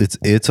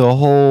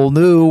whole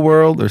new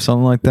world or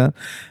something like that.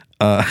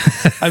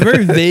 I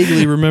very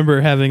vaguely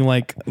remember having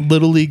like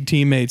little league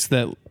teammates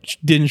that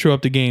didn't show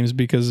up to games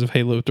because of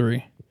Halo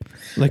 3.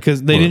 Like,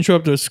 because they didn't show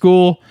up to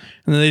school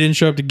and then they didn't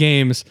show up to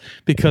games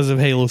because of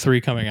Halo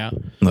 3 coming out.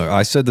 Look,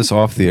 I said this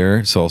off the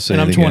air, so I'll say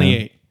And it I'm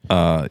again.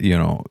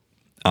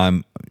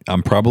 28.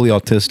 I'm probably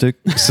autistic,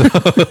 so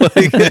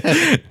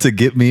like, to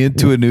get me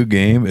into a new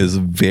game is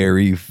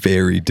very,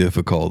 very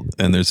difficult,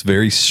 and there's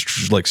very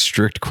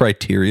strict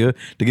criteria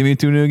to get me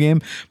into a new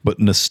game. But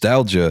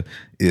nostalgia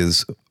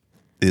is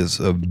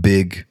a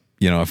big,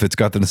 if it's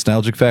got the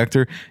nostalgic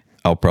factor,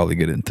 I'll probably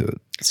get into it.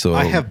 So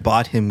I have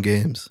bought him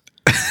games.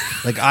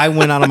 Like, I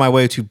went out of my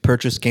way to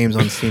purchase games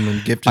on Steam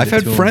and gifted I've it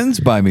had to him. friends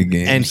buy me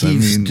games, And he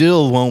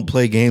still won't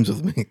play games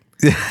with me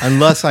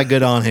unless I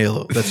get on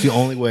Halo. That's the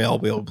only way I'll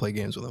be able to play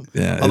games with him.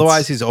 Yeah,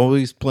 Otherwise, he's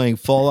always playing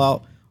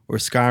Fallout or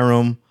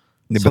Skyrim,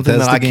 Yeah, something that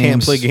Bethesda I can't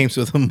games- play games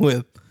with him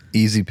with.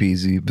 easy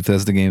peasy.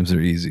 Bethesda games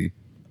are easy.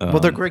 But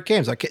they're great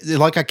games. I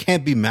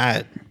can't be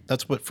mad.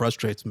 That's what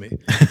frustrates me.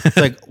 It's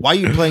like, why are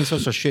you playing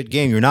such a shit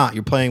game? You're not.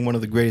 You're playing one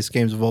of the greatest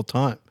games of all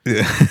time.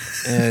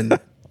 And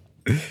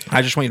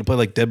I just want you to play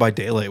like Dead by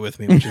Daylight with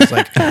me, which is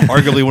like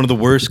arguably one of the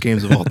worst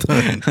games of all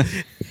time.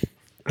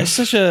 It's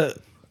such a.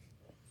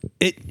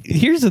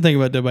 Here's the thing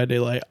about Dead by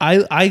Daylight.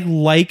 I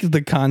like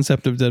the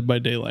concept of Dead by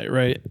Daylight,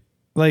 right?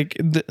 Like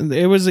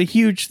it was a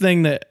huge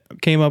thing that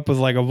came up with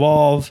like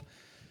Evolve,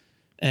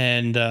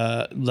 and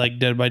like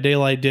Dead by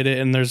Daylight did it,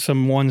 and there's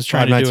some ones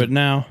trying to Nights do of- it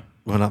now.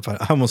 Well, not Friday.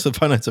 I almost said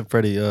Five Nights at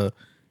Freddy.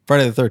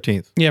 Friday the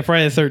 13th. Yeah,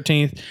 Friday the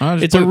 13th. I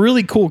just It's a put-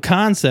 really cool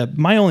concept.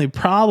 My only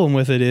problem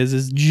with it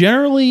is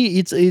generally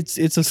it's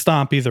a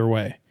stomp either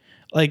way.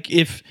 Like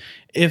if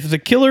the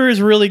killer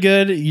is really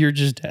good, you're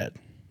just dead.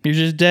 You're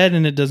just dead,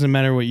 and it doesn't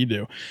matter what you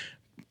do.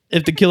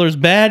 If the killer's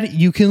bad,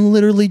 you can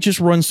literally just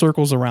run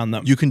circles around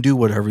them. You can do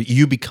whatever.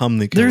 You become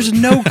the killer. There's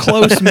no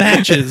close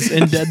matches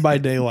in Dead by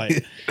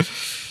Daylight.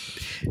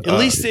 At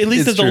least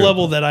it's at the true.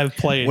 level that I've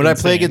played. When I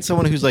Insane. play against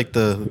someone who's like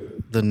the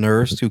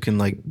nurse who can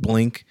like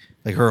blink,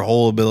 like her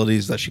whole ability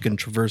is that she can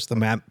traverse the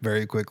map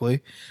very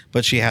quickly,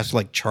 but she has to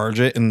like charge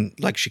it and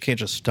like she can't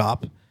just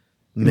stop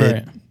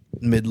Right.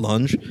 mid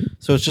lunge.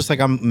 So it's just like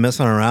I'm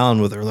messing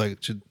around with her, like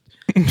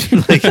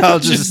like I'll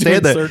just, Just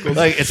stand doing there. circles.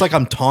 Like it's like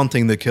I'm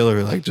taunting the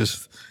killer, like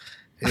just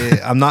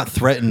I'm not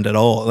threatened at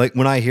all. Like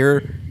when I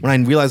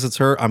realize it's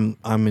her, I'm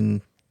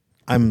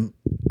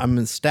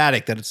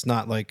ecstatic that it's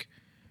not like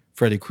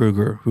Freddy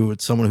Krueger, who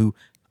it's someone who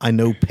I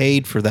know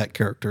paid for that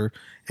character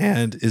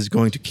and is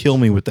going to kill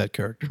me with that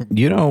character.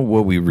 You know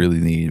what we really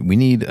need? We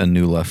need a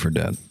new Left 4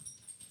 Dead.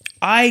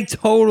 I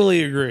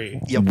totally agree.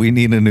 We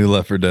need a new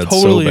Left 4 Dead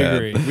Totally so bad.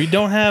 agree. We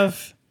don't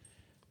have.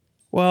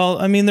 Well,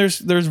 I mean, there's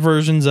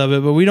versions of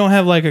it, but we don't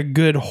have like a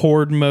good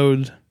horde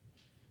mode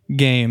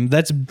game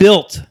that's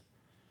built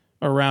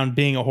around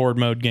being a horde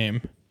mode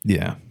game.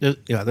 Yeah.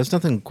 There's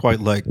nothing quite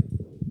like.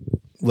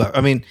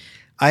 I mean,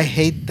 I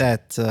hate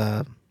that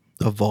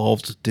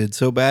Evolved did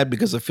so bad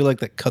because I feel like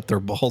that cut their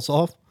balls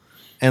off,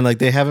 and like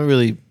they haven't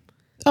really.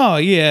 Oh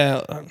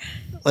yeah,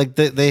 like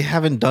they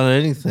haven't done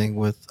anything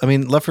with. I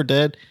mean, Left 4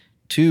 Dead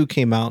 2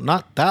 came out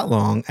not that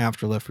long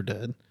after Left 4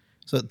 Dead,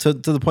 so to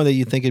the point that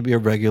you think it'd be a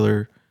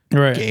regular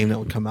game that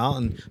would come out.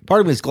 And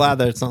part of me is glad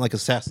that it's not like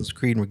Assassin's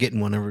Creed and we're getting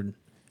one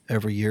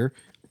every year.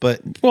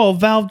 But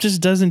Valve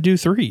just doesn't do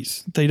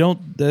threes. They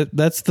don't.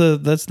 That's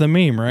the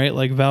meme, right?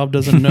 Like Valve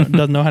doesn't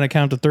know how to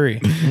count to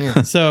 3.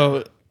 Yeah.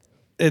 So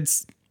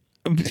it's.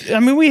 I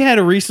mean, we had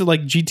a recent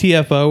like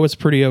GTFO was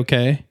pretty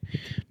okay,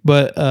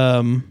 but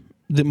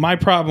my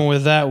problem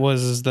with that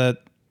is that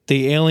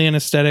the alien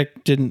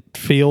aesthetic didn't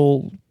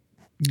feel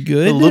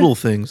good. The little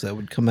things that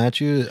would come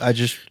at you, I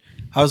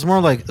was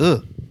more like,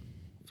 ugh,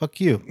 fuck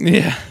you.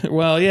 Yeah.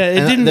 Well, yeah,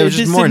 it didn't. It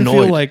just didn't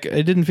feel like.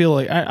 It didn't feel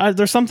like.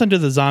 There's something to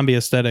the zombie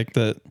aesthetic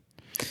that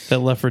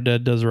Left 4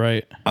 Dead does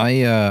right.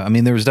 I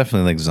mean, there was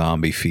definitely like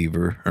zombie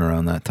fever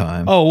around that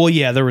time. Oh well,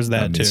 yeah, there was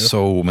that too.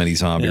 So many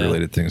zombie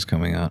related things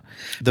coming out.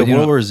 The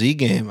World War Z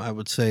game, I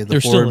would say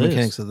the forward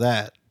mechanics of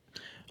that.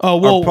 Oh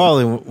well, are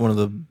probably one of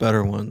the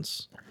better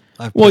ones.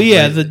 Well,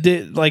 yeah,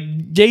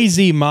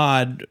 DayZ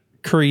mod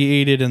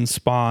created and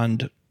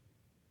spawned,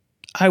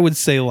 I would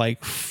say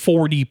like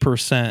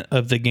 40%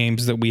 of the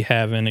games that we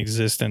have in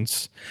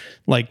existence,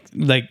 like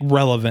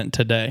relevant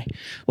today.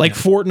 Like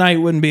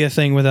Fortnite wouldn't be a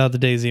thing without the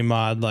DayZ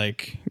mod.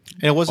 Like,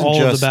 and it wasn't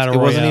just the battle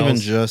royales. It wasn't even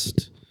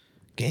just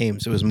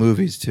games; it was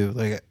movies too.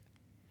 Like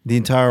the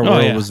entire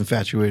world was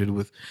infatuated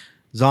with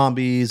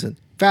zombies and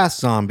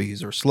fast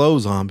zombies or slow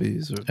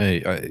zombies.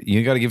 Hey,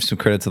 you got to give some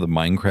credit to the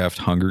Minecraft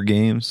Hunger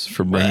Games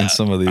for bringing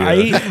some of the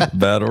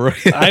battle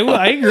royale.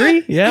 I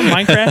agree. Yeah,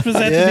 Minecraft was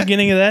at the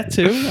beginning of that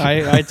too.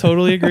 I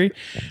totally agree.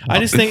 I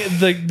just think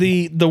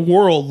the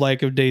world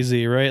like of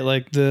DayZ, right?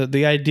 Like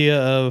the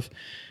idea of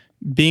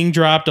being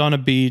dropped on a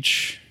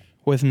beach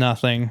with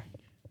nothing,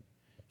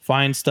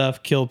 find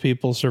stuff, kill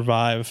people,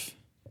 survive.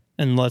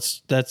 And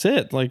that's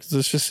it. Like,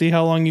 let's just see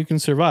how long you can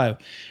survive.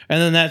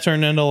 And then that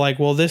turned into like,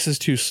 well, this is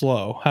too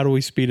slow. How do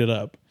we speed it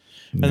up?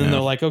 And then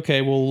they're like,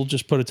 okay, well, we'll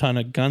just put a ton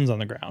of guns on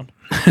the ground.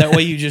 That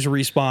way you just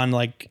respawn.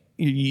 Like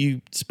you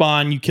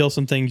spawn, you kill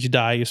some things, you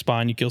die. You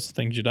spawn, you kill some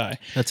things, you die.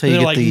 That's how you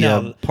get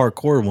the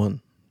parkour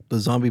one, the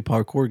zombie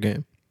parkour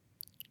game.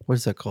 What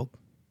is that called?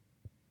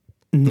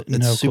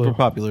 It's super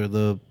popular.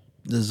 The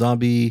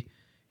zombie.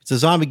 It's a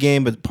zombie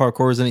game, but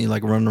parkour is in it. You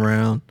like running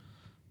around.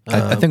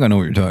 I think I know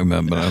what you're talking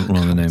about, but I don't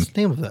know the name. What's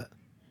the name of that?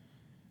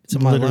 It's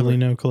literally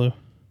no clue.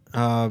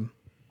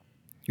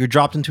 You're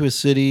dropped into a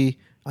city.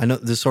 I know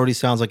this already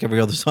sounds like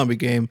every other zombie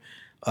game.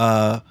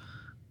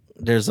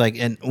 There's like,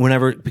 and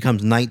whenever it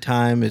becomes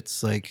nighttime,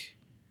 it's like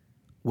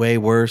way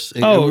worse.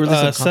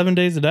 7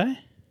 Days to Die?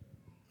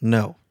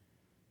 No.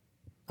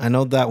 I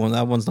know that one.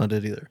 That one's not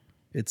it either.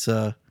 It's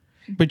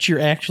But you're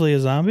actually a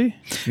zombie?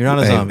 You're not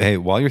a zombie. Hey,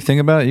 while you're thinking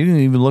about it, you can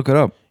even look it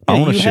up. Yeah, I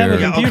want to share. Have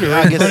a computer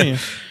right in front of you.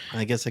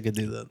 I guess I could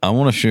do that. I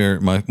want to share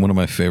one of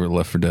my favorite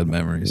Left 4 Dead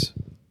memories,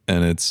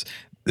 and it's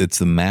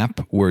the map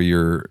where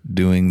you're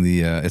doing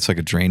the it's like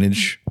a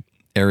drainage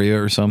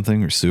area or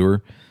something or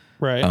sewer,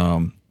 right?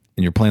 And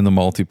you're playing the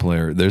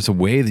multiplayer. There's a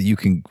way that you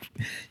can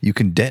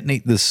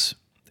detonate this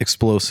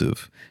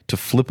explosive to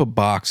flip a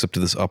box up to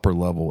this upper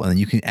level, and then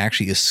you can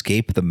actually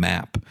escape the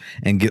map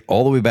and get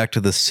all the way back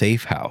to the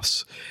safe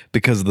house,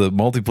 because the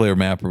multiplayer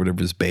map or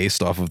whatever is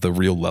based off of the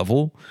real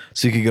level.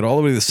 So you can get all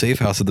the way to the safe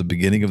house at the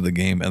beginning of the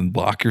game and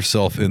lock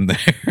yourself in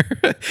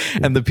there.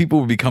 And the people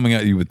would be coming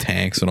at you with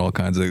tanks and all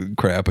kinds of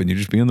crap, and you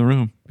just be in the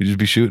room. You just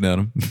be shooting at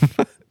them.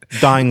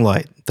 Dying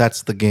Light.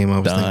 That's the game I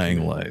was thinking.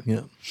 Dying Light.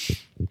 Yeah.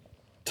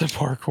 The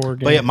parkour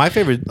game. But yeah, my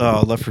favorite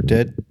Left 4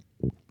 Dead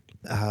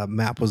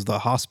map was the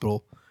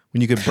hospital. When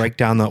you could break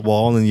down that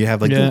wall and then you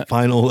have like the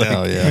final,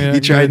 like,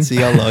 you try and see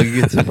how long you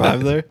can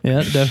survive there.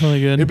 Yeah,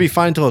 definitely good. It'd be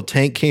fine until a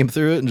tank came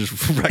through it and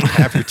just wrecked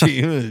half your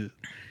team.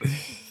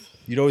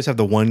 You'd always have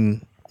the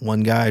one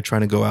guy trying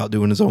to go out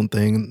doing his own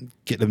thing and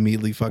get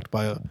immediately fucked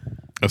by a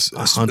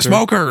hunter.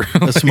 Smoker.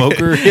 A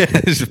smoker. Yeah.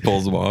 It just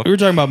pulls them off. We were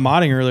talking about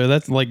modding earlier.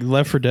 That's like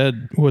Left 4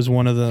 Dead was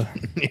one of the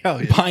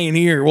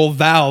pioneer. Well,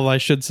 Valve, I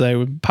should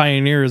say,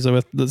 pioneers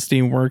with the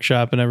Steam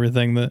Workshop and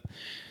everything. That,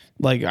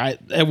 like,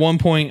 at one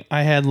point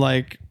I had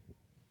like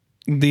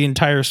the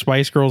entire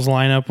Spice Girls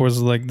lineup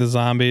was like the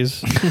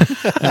zombies.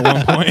 At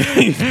one point,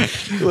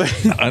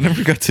 I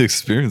never got to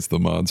experience the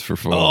mods for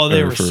Fallout. Oh,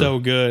 they were so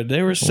good.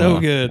 They were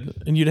so good.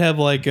 And you'd have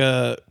like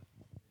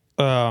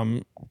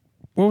what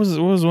was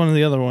one of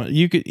the other ones?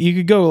 You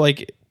could go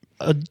like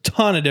a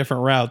ton of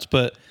different routes,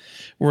 but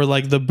were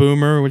like the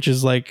boomer, which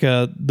is like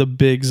the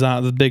big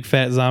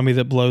fat zombie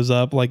that blows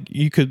up. Like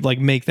you could like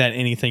make that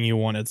anything you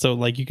wanted. So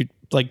like you could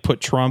like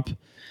put Trump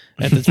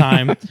at the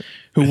time,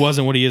 who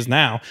wasn't what he is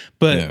now,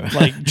 but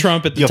like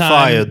Trump at the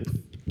time. Fired.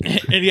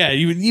 And yeah,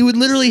 you would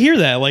literally hear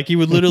that. Like you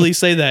would literally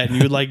say that, and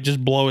you would like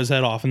just blow his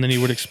head off, and then he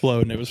would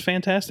explode, and it was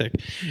fantastic.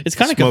 It's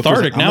kind of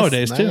cathartic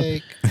nowadays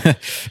too.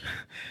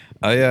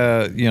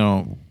 I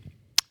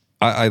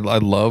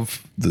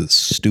love the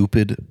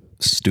stupid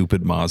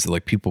mods that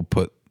like people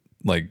put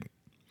like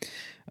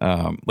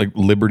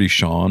Liberty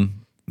Shawn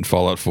in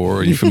Fallout 4.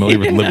 Are you familiar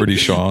with Liberty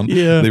Shawn?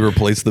 Yeah. They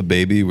replaced the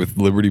baby with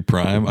Liberty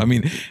Prime. I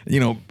mean,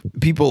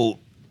 people,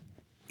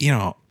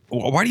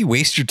 why do you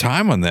waste your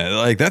time on that?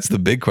 Like, that's the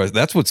big question.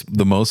 That's what's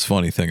the most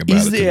funny thing about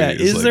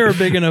it. Is there a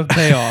big enough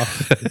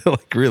payoff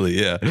like,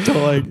 really? Yeah.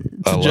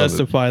 to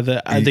justify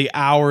the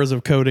hours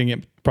of coding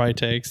it probably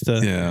takes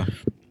to? Yeah.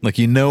 Like,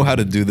 you know how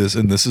to do this,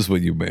 and this is what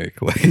you make.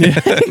 Like,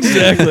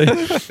 Exactly.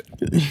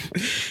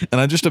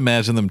 and I just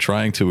imagine them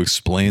trying to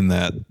explain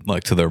that,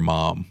 like, to their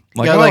mom.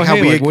 Like, Yeah, oh, like hey,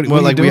 how we like,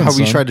 what are you doing, how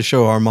we son? tried to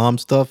show our mom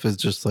stuff is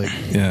just like,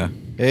 Yeah.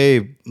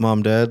 hey,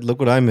 mom, dad, look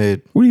what I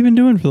made. What have you been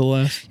doing for the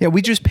last? Yeah,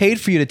 we just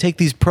paid for you to take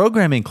these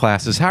programming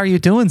classes. How are you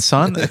doing,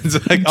 son? It's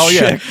like, oh,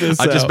 yeah. Check this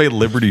I just out. made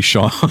Liberty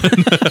Shawn.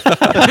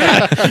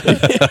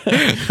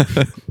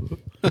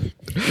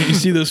 You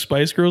see those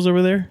Spice Girls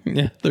over there?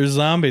 Yeah, they're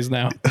zombies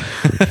now.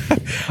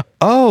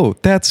 Oh,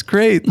 that's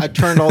great. I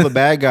turned all the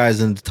bad guys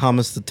into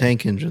Thomas the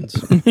Tank Engines.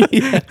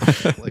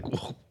 Like,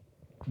 well,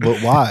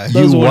 but why?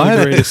 That was one of what?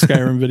 the greatest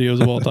Skyrim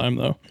videos of all time,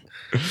 though.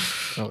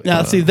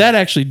 Now, see, that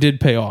actually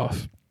did pay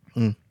off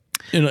in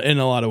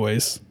a lot of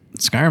ways.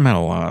 Skyrim had a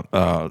lot.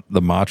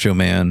 The Macho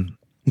Man.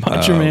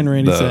 Macho Man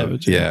Randy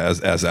Savage. Yeah,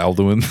 as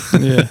Alduin.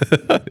 Yeah.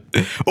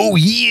 Oh,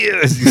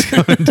 yes.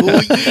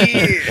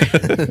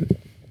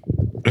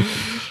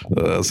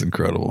 That's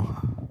incredible.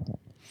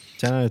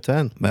 10 out of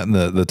 10. That and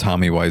the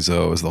Tommy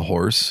Wiseau as the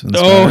horse. In Oh,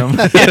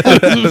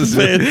 Skyrim. that was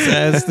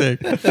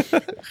fantastic.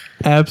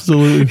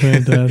 Absolutely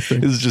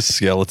fantastic. His just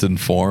skeleton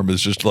form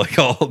is just like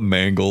all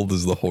mangled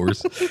as the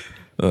horse.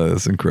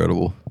 That's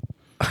incredible.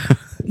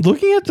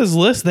 Looking at this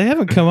list, they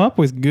haven't come up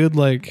with good,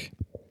 like,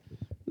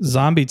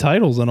 zombie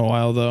titles in a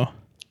while, though.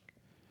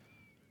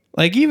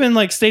 Like, even,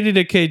 like, State of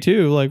Decay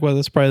 2, like, well,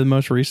 that's probably the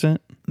most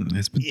recent.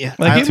 It's been, Yeah,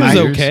 Like, it was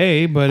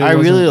okay, but it I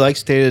really wasn't- like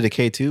State of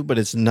Decay 2, but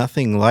it's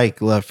nothing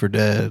like Left 4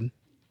 Dead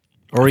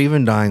or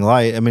even Dying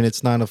Light. I mean,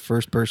 it's not a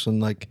first person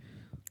like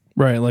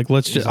Right, like,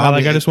 let's just,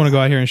 Zombie- I just want to go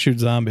out here and shoot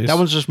zombies. that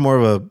one's just more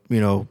of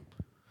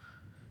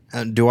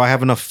a, do I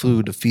have enough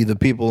food to feed the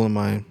people in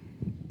my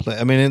play?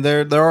 I mean, and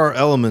there are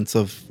elements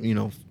of,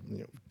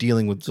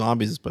 dealing with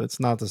zombies, but it's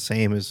not the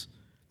same as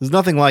there's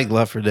nothing like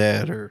Left 4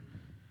 Dead or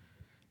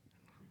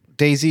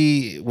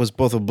DayZ was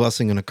both a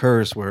blessing and a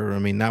curse where, I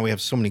mean, now we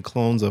have so many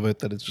clones of it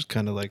that it's just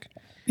kind of like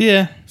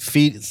yeah.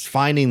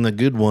 finding the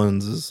good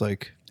ones is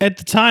like, At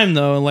the time,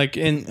 though, like,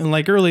 in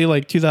like, early,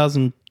 like,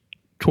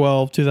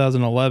 2012,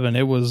 2011,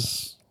 it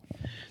was...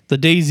 The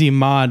DayZ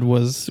mod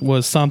was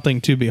something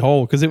to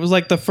behold, because it was,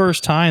 like, the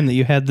first time that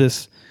you had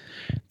this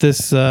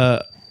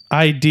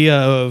idea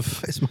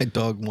of... is my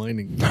dog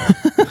whining?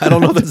 I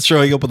don't know if that's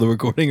showing up on the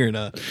recording or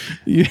not.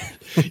 you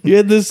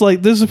had this,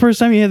 like, this is the first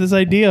time you had this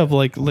idea of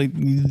like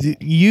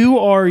you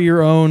are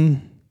your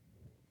own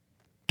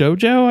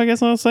dojo, I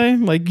guess I'll say.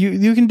 Like,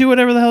 you can do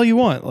whatever the hell you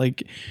want.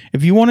 Like,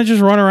 if you want to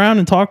just run around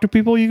and talk to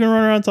people, you can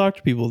run around and talk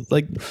to people.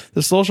 Like,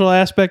 the social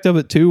aspect of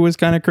it too was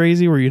kind of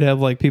crazy, where you'd have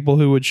like people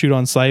who would shoot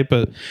on site,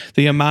 but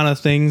the amount of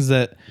things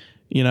that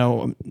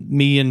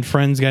me and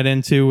friends got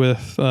into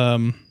with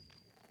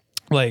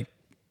like,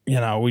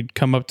 we'd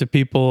come up to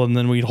people and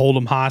then we'd hold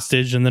them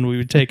hostage and then we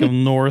would take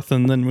them north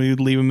and then we would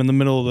leave them in the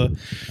middle of the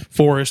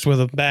forest with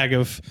a bag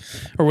of,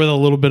 or with a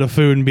little bit of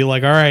food and be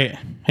like, all right,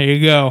 here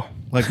you go.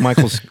 Like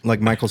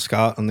Michael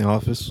Scott on The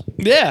Office.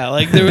 Yeah.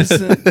 Like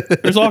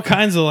there's all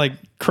kinds of like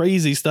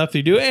crazy stuff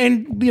you do.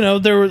 And,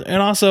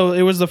 and also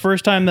it was the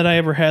first time that I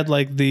ever had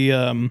like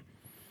the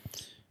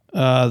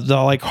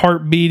like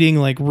heart beating,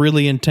 like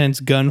really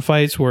intense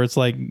gunfights where it's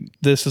like,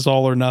 this is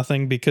all or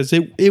nothing, because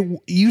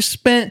you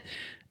spent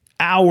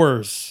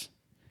hours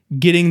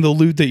getting the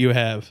loot that you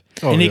have,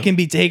 and it can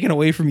be taken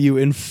away from you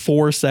in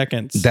 4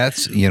 seconds.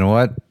 That's, you know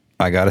what?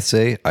 I got to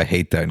say, I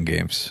hate that in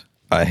games.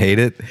 I hate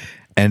it.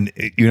 And,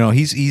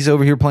 he's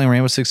over here playing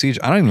Rainbow Six Siege.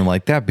 I don't even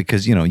like that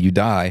because, you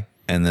die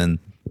and then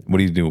what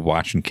do you do?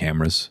 Watching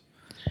cameras.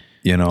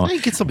 I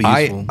think it's something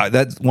useful.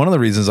 That's one of the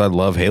reasons I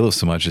love Halo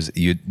so much is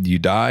you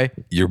die,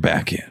 you're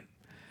back in.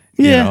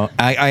 Yeah.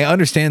 I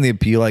understand the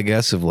appeal, I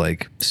guess, of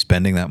like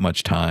spending that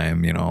much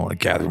time, like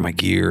gathering my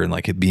gear and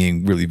like it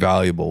being really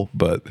valuable.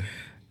 But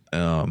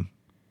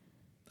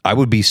I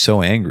would be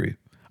so angry.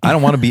 I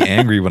don't want to be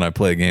angry when I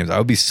play games. I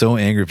would be so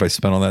angry if I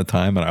spent all that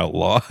time and I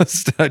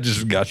lost. I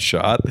just got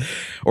shot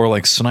or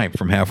like sniped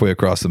from halfway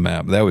across the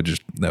map. That would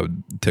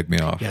tick me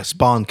off. Yeah,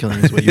 spawn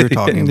killing is what you're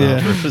talking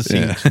about. Yeah. For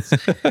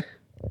the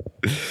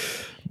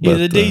Yeah,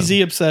 the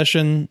DayZ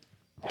obsession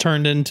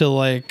turned into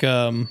like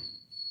an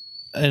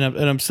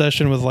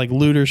obsession with like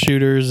looter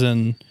shooters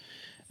and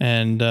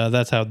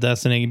that's how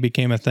Destiny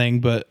became a thing.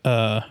 But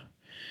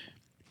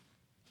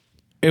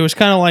it was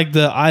kind of like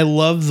I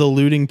love the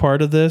looting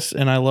part of this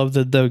and I love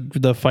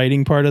the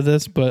fighting part of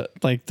this, but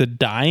like the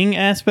dying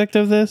aspect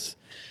of this,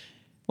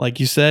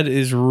 like you said,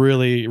 is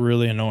really,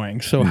 really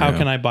annoying. So how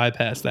can I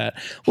bypass that?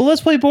 Well,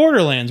 let's play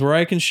Borderlands where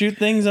I can shoot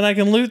things and I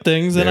can loot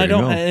things and There I you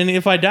don't. go. And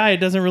if I die, it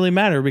doesn't really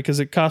matter because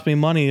it cost me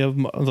money of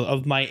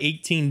my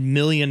 $18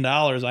 million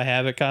I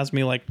have. It cost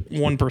me like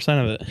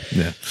 1% of it.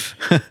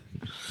 Yeah.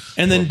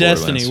 And then Or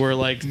Destiny, Borderlands. where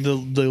like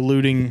the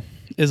looting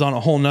is on a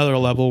whole nother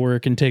level where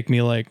it can take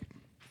me like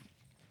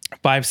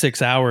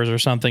 5-6 hours or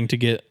something to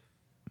get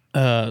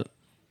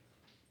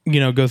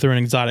go through an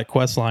exotic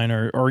quest line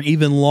or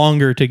even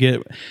longer to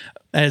get,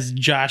 as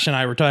Josh and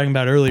I were talking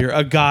about earlier,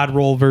 a god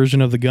roll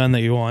version of the gun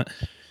that you want.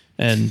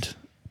 And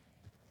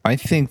I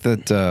think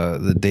that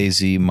the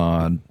DayZ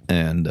mod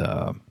and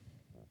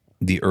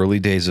the early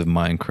days of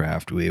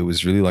Minecraft, it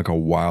was really like a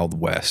Wild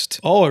West.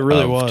 Oh, it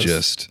really of was.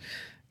 Just,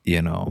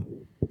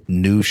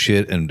 new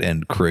shit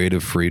and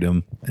creative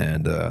freedom.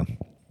 And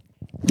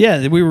yeah,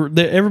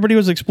 everybody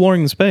was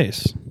exploring the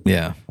space.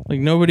 yeah. Like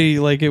nobody,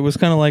 like it was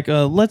kind of like,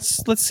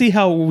 let's see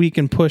how we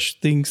can push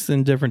things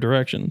in different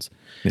directions.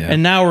 Yeah.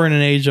 And now we're in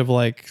an age of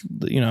like,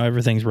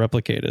 everything's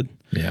replicated.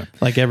 Yeah.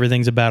 Like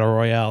everything's a battle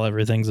royale.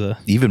 Everything's a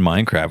Even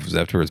Minecraft was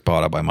after it's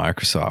bought out by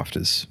Microsoft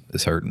is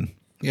hurting.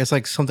 Yeah, it's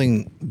like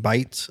something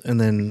bites, and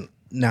then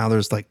now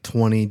there's like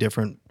 20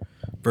 different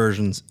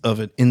versions of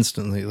it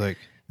instantly. Like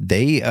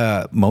They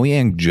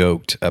Mojang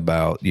joked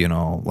about,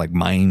 like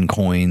mine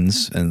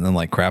coins and then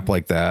like crap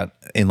like that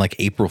and like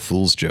April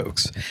Fool's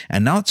jokes.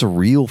 And now it's a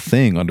real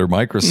thing under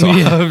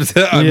Microsoft.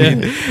 I mean,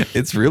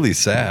 it's really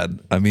sad.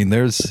 I mean,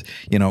 there's,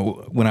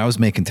 when I was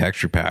making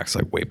texture packs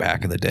like way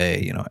back in the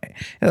day,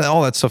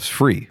 all that stuff's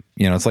free.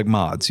 It's like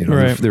mods,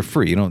 Right. they're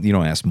free. You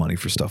don't ask money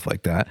for stuff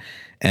like that.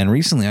 And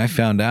recently I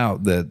found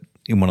out that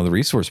in one of the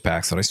resource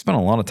packs that I spent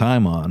a lot of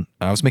time on,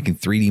 I was making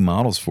 3D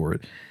models for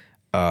it.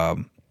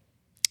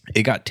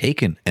 It got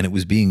taken and it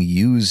was being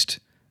used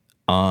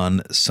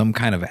on some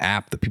kind of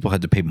app that people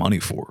had to pay money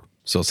for.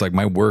 So it's like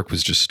my work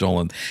was just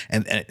stolen.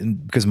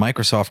 And because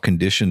Microsoft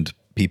conditioned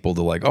people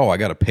to like, oh, I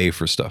got to pay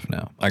for stuff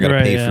now. I got to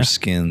pay for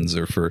skins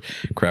or for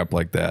crap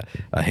like that.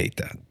 I hate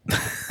that.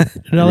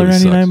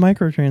 $1.99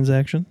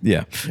 microtransaction.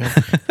 Yeah.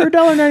 For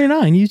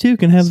 $1.99, you too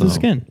can have the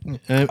skin.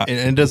 and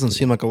it doesn't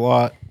seem like a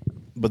lot,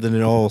 but then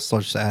it all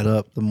starts to add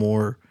up the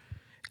more,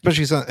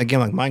 especially a game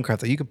like Minecraft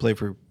that you could play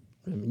for.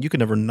 You could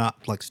never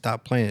not like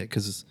stop playing it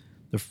because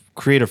the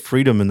creative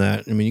freedom in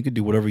that. I mean, you could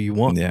do whatever you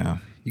want. Yeah.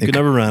 You could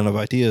never run out of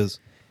ideas.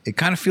 It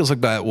kind of feels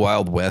like that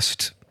Wild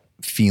West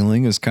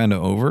feeling is kind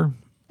of over.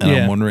 And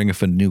Yeah. I'm wondering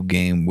if a new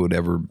game would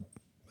ever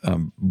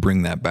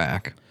bring that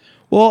back.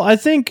 Well, I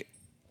think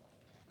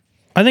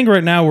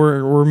right now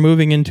we're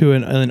moving into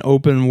an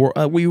open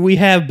world. We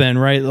have been,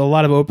 right. A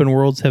lot of open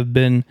worlds have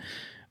been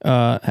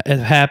have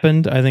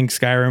happened. I think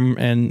Skyrim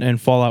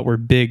and Fallout were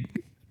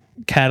big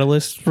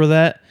catalysts for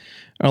that,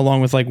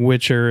 along with like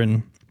Witcher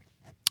and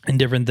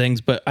different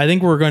things. But I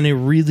think we're going to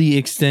really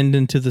extend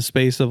into the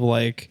space of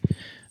like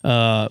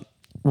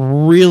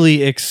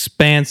really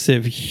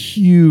expansive,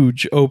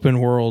 huge open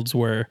worlds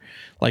where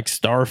like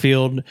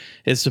Starfield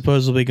is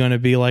supposedly going to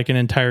be like an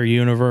entire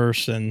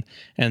universe, and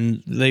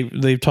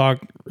they've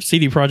talked.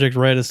 CD Projekt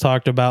Red has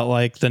talked about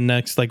like the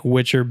next like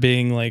Witcher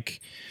being like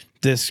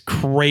this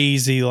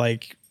crazy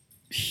like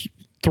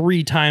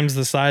 3 times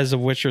the size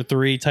of Witcher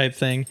 3 type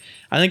thing.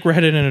 I think we're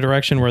headed in a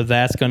direction where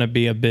that's going to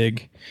be a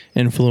big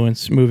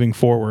influence moving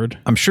forward.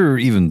 I'm sure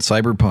even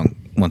Cyberpunk,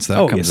 once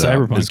that comes out,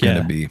 Cyberpunk, is going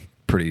to be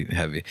pretty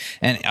heavy.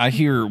 And I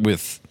hear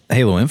with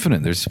Halo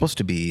Infinite, there's supposed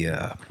to be,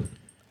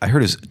 I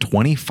heard is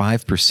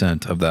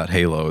 25% of that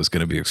Halo is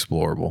going to be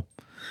explorable.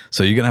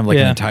 So you're going to have like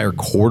an entire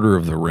quarter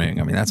of the ring.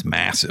 I mean, that's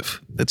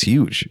massive. That's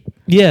huge.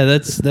 Yeah,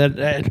 that's that.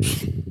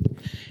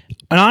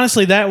 And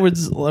honestly, that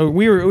was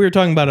we were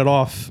talking about it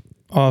off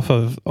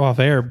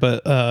air,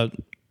 but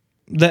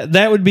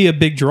that would be a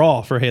big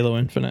draw for Halo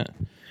Infinite.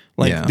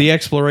 Like the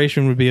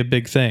exploration would be a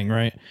big thing,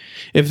 right?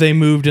 If they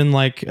moved in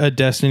like a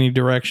Destiny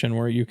direction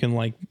where you can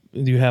like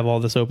you have all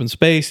this open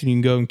space and you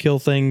can go and kill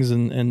things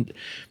and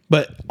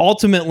but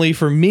ultimately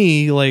for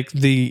me, like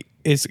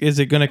is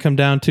it going to come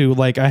down to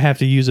like I have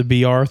to use a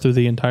BR through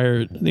the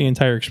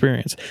entire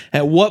experience?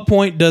 At what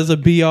point does a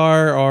BR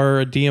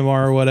or a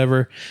DMR or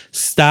whatever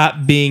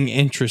stop being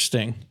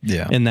interesting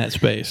in that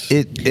space?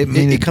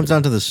 It comes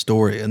down to the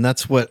story, and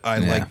that's what I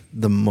like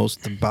the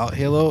most about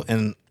Halo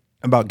and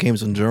about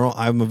games in general.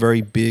 I'm a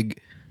very big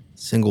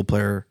single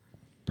player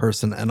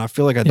person, and I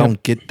feel like I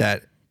don't get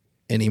that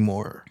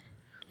anymore.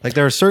 Like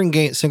there are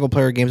certain single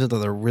player games that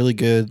are really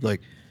good,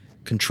 like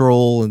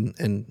Control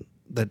and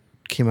that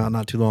came out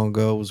not too long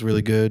ago was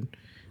really good.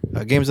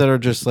 Games that are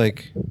just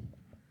like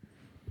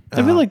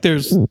I feel like they're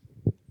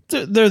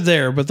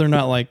there, but they're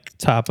not like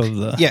top of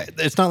the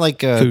it's not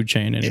like food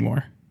chain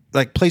anymore.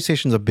 Like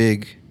PlayStation's a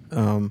big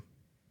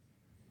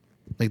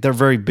like they're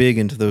very big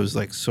into those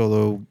like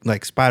solo,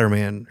 like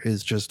Spider-Man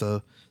is just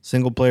a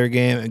single player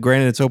game. And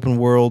granted, it's open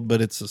world,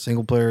 but it's a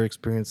single player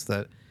experience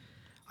that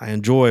I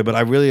enjoy. But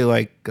I really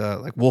like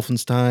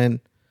Wolfenstein.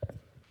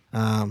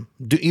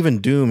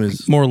 Even Doom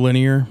is more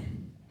linear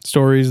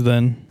stories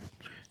than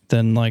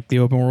like the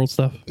open world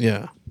stuff.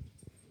 Yeah.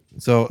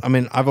 So I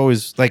mean, I've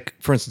always like,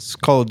 for instance,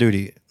 Call of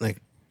Duty.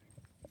 Like,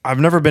 I've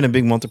never been a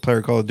big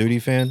multiplayer Call of Duty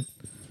fan,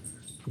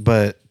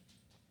 but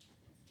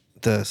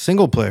the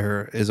single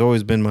player has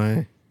always been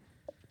my.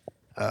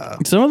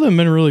 Some of them have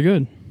been really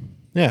good.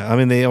 Yeah, I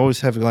mean, they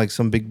always have like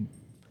some big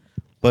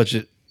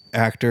budget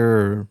actor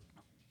or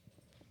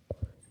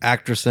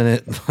actress in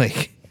it,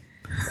 like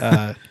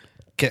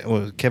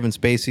Kevin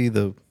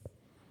Spacey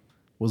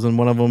was in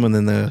one of them, and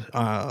then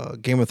the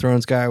Game of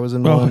Thrones guy was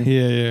in one. Oh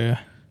yeah.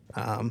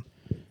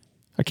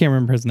 I can't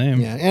remember his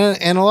name. Yeah,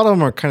 and a lot of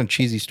them are kind of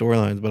cheesy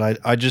storylines, but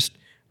I just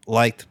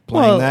liked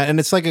playing that, and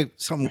it's like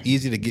something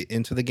easy to get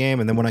into the game.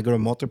 And then when I go to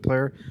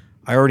multiplayer,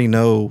 I already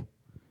know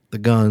the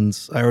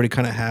guns. I already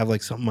kind of have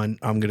like something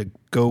I'm gonna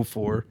go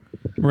for,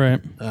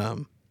 Right.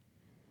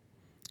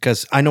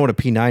 because I know what a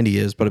P90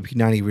 is, but a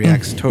P90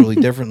 reacts totally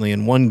differently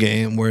in one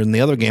game, where in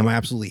the other game I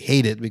absolutely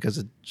hate it because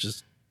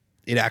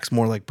it acts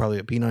more like probably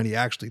a P90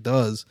 actually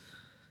does.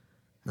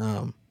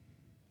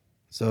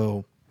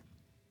 So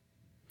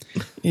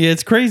Yeah,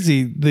 it's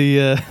crazy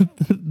the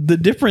the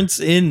difference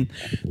in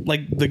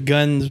like the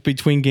guns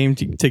between game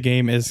to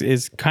game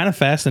is kind of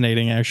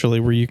fascinating actually.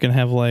 Where you can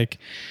have like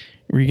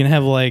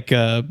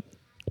a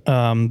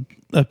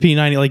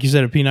P90, like you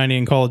said, a P90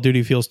 in Call of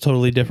Duty feels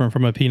totally different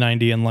from a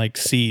P90 in like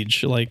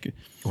Siege, like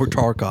or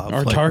Tarkov.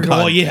 or like, Tarkov.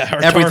 God, Oh yeah,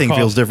 or everything Tarkov.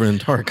 feels different in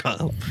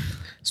Tarkov.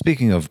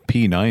 Speaking of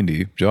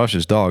P90,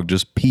 Josh's dog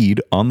just peed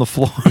on the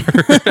floor.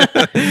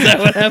 Is that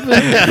what happened?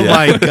 Oh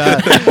my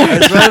God!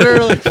 I saw it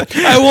earlier.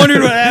 I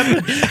wondered what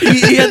happened.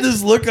 He had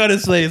this look on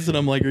his face, and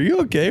I'm like, "Are you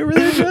okay over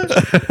there,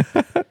 Josh?"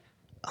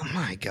 Oh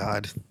my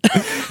God!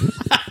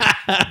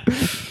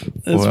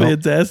 That's Well.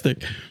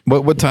 fantastic.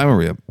 What time are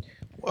we up?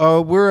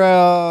 We're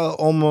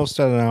almost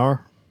at an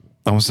hour.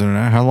 Almost an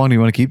hour. How long do you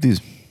want to keep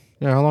these?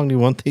 Yeah, how long do you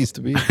want these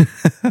to be?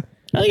 I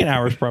think an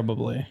hour's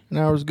probably An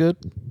hour's good.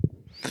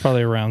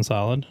 around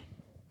solid.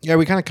 Yeah,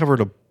 we kind of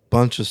covered a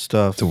bunch of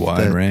stuff. It's a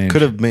wide range.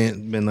 Could have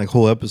been like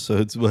whole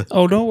episodes, but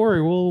Oh, don't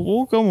worry.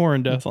 We'll go more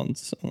in depth on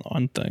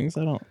things.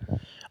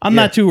 I'm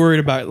not too worried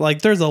about it.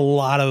 Like there's a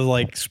lot of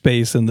like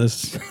space in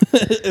this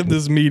in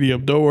this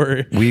medium. Don't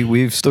worry.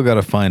 We've still got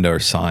to find our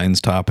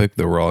signs topic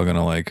that we're all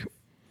gonna like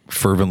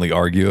fervently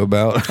argue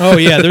about. Oh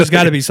yeah, there's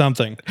got to be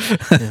something.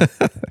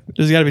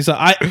 There's got to be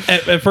something.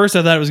 At first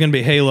I thought it was going to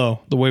be Halo,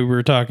 the way we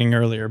were talking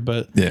earlier,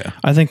 but Yeah.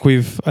 I think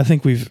we've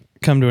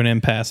come to an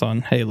impasse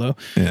on Halo.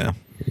 Yeah.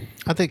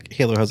 I think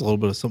Halo has a little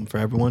bit of something for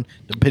everyone,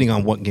 depending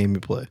on what game you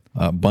play.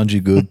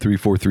 Bungie good,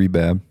 343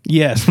 bad.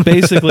 Yes,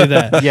 basically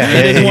that. Yeah,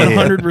 That is yeah,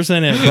 yeah, 100%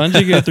 it.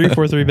 Bungie good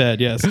 343 bad.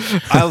 Yes.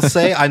 I'll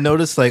say I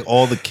noticed like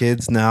all the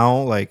kids now,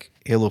 like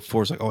Halo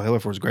 4 is like, oh, Halo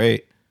 4 is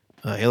great.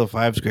 Halo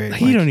 5 is great.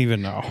 You Like, don't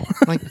even know.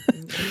 like,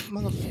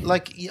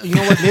 like you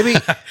know what?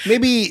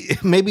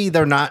 Maybe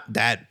they're not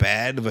that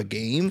bad of a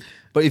game,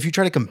 but if you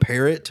try to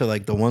compare it to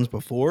like the ones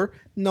before,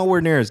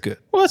 nowhere near as good.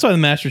 Well, that's why the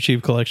Master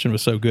Chief Collection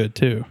was so good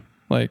too.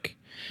 Like,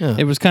 Yeah.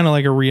 it was kind of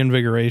like a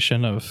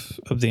reinvigoration of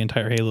the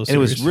entire Halo series. And it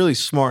was really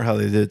smart how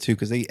they did it too,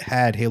 because they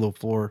had Halo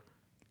 4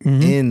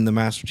 in the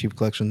Master Chief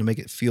Collection to make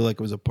it feel like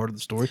it was a part of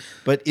the story,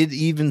 but it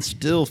even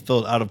still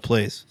felt out of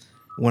place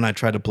when I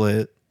tried to play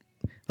it.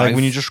 Like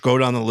when you just go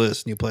down the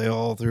list and you play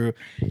all through,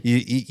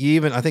 you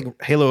even, I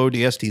think Halo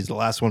ODST is the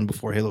last one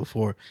before Halo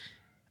 4.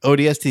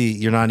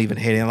 ODST, you're not even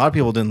hating. A lot of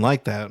people didn't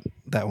like that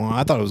one.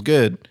 I thought it was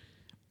good,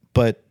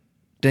 but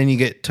then you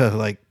get to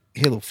like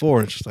Halo 4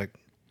 and it's just like,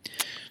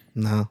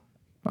 no.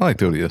 I like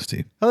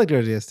ODST. I like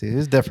ODST.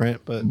 It's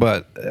different,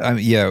 but I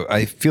mean, yeah,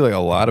 I feel like a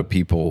lot of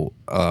people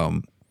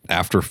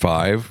after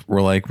 5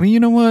 were like, well, you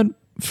know what?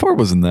 4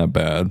 wasn't that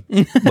bad.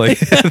 Like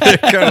they're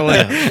kind of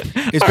like,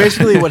 it's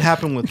basically what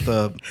happened with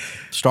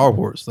Star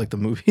Wars, like the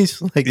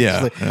movies. Like, Yeah,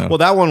 it's like, yeah. well,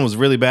 that one was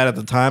really bad at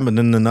the time, and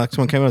then the next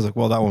one came out. I was like,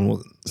 well, that one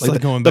wasn't. like the,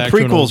 going the back to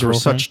an old prequels were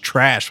girlfriend. such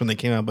trash when they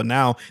came out, but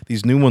now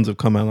these new ones have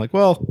come out. I'm like,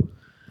 well,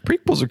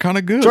 prequels are kind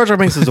of good. Jar Jar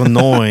Binks is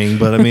annoying,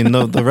 but I mean,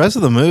 the rest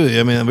of the movie,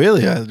 I mean, I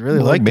really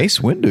like like Mace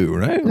Windu,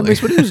 right? Like,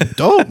 Mace Windu was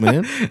dope,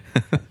 man.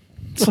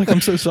 It's like,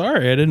 I'm so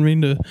sorry. I didn't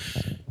mean to.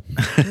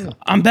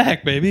 I'm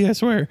back, baby. I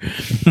swear.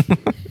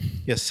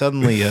 Yeah,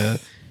 suddenly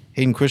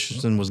Hayden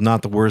Christensen was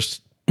not the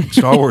worst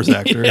Star Wars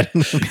actor.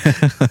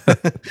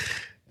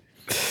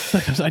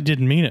 I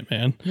didn't mean it,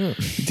 man. I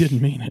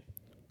didn't mean it.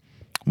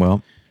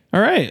 well, All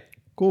right.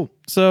 Cool.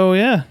 So,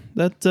 yeah,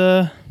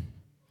 that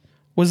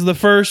was the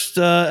first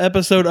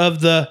episode of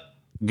the.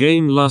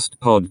 Game Lust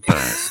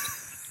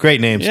Podcast.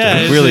 Great name, Yeah,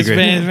 Steve. it's, Really it's great.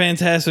 name.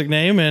 fantastic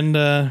name. And,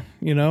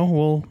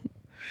 we'll.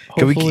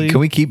 can Hopefully,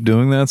 we keep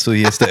doing that so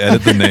he has to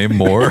edit the name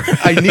more?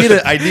 I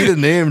need a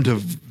name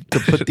to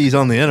put these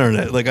on the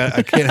internet. Like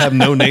I can't have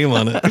no name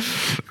on it.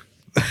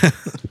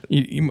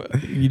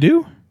 You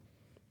do?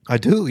 I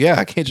do. Yeah,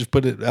 I can't just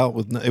put it out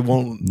with. It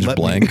won't Just let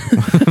blank.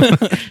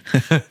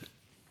 Me.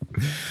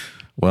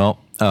 Well,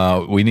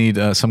 we need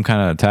some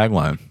kind of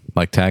tagline,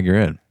 like tag you're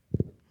in.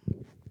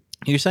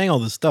 You're saying all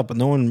this stuff, but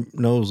no one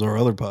knows our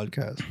other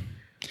podcast.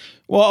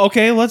 Well,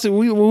 okay.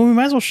 We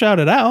might as well shout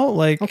it out.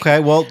 Like, Okay,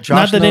 well, Josh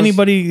not that knows-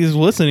 anybody is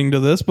listening to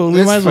this, but we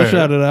That's might as well fair.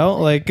 shout it out.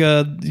 Like,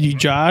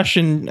 Josh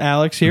and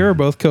Alex here are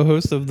both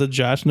co-hosts of the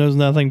Josh Knows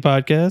Nothing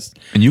podcast.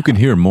 And you can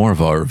hear more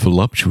of our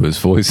voluptuous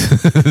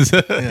voices.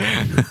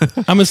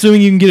 I'm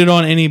assuming you can get it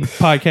on any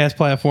podcast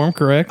platform,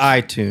 correct?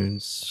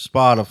 iTunes,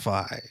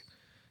 Spotify.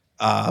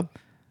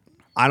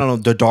 I don't know,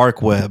 the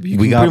dark web. You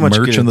We can got pretty much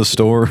merch get in it. the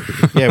store.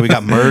 Yeah, we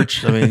got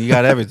merch. I mean, you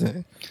got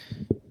everything.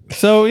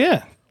 So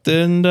yeah,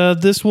 then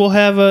this will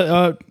have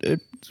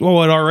it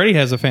already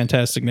has a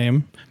fantastic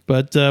name,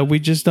 but we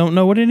just don't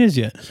know what it is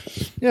yet.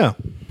 Yeah.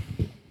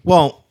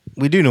 Well,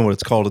 we do know what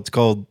it's called. It's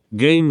called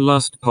Game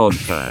Lust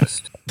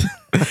Podcast.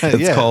 It's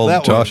Yeah, called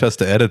that Josh one. has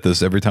to edit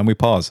this every time we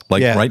pause.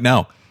 Like Yeah. right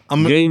now.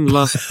 Game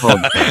Lust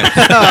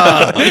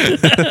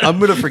Podcast. I'm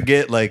gonna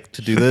forget like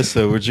to do this,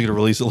 so we're just gonna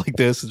release it like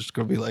this. It's just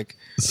gonna be like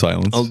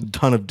Silence. a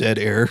ton of dead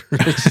air.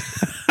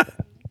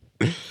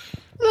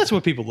 That's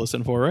what people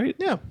listen for, right?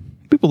 Yeah.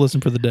 People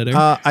listen for the dead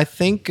air. I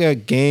think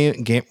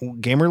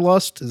Gamer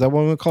Lust, is that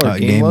what we call it?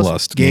 Game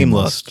Lust. Game Game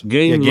Lust.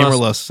 Game Yeah, Gamer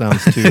Lust.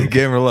 Lust sounds too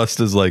Gamer lust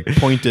is like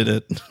pointed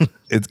at.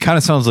 it kind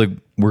of sounds like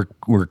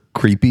we're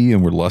creepy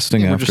and we're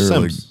lusting We're after just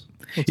like simps.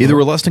 either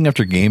we're lusting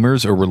after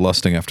gamers or we're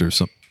lusting after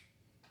some.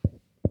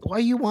 Why are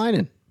you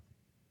whining?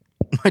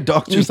 My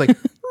dog's just like.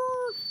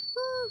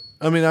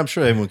 I mean, I'm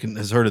sure everyone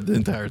has heard it the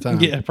entire time.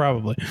 yeah,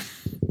 probably.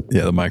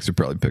 Yeah, the mics are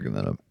probably picking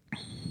that up.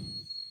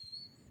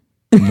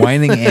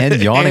 Whining and yawning And at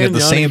the yawning same at the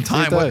same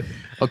time. time.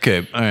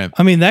 Okay, all right.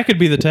 I mean, that could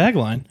be the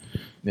tagline.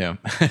 Yeah,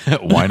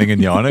 whining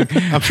and yawning.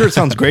 I'm sure it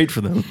sounds great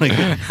for them. Like,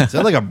 is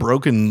that like a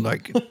broken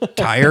like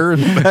tire in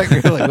the back?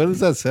 You're like, what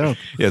does that sound?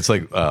 Yeah, it's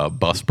like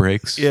bus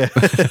brakes. Yeah.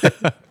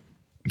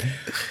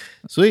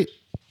 Sweet.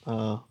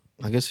 I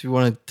guess if you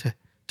wanted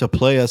to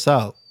play us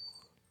out.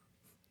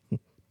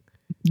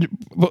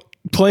 Well,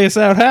 play us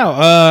out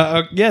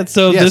how? Yeah,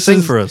 so Yeah, this sing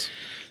is for us.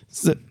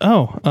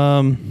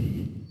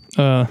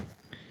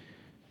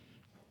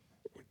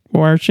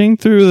 Marching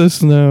through the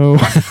snow.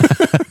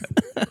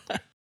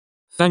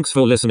 Thanks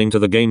for listening to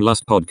the Game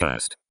Lust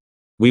Podcast.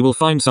 We will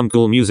find some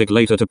cool music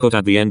later to put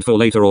at the end for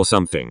later or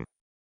something.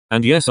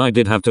 And yes, I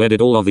did have to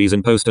edit all of these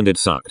in post and it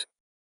sucked.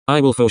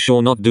 I will for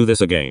sure not do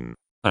this again.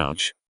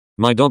 Ouch.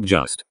 My dog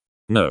just.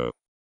 No.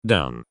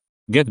 Down.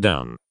 Get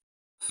down.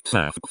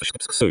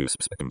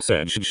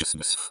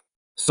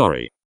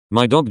 Sorry.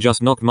 My dog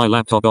just knocked my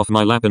laptop off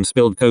my lap and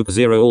spilled Coke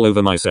Zero all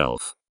over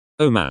myself.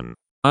 Oh man.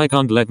 I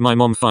can't let my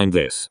mom find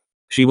this.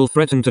 She will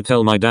threaten to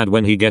tell my dad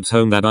when he gets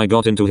home that I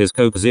got into his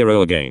Coke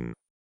Zero again.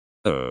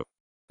 Oh.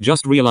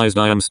 Just realized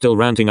I am still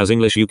ranting as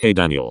English UK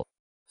Daniel.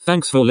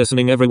 Thanks for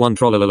listening everyone.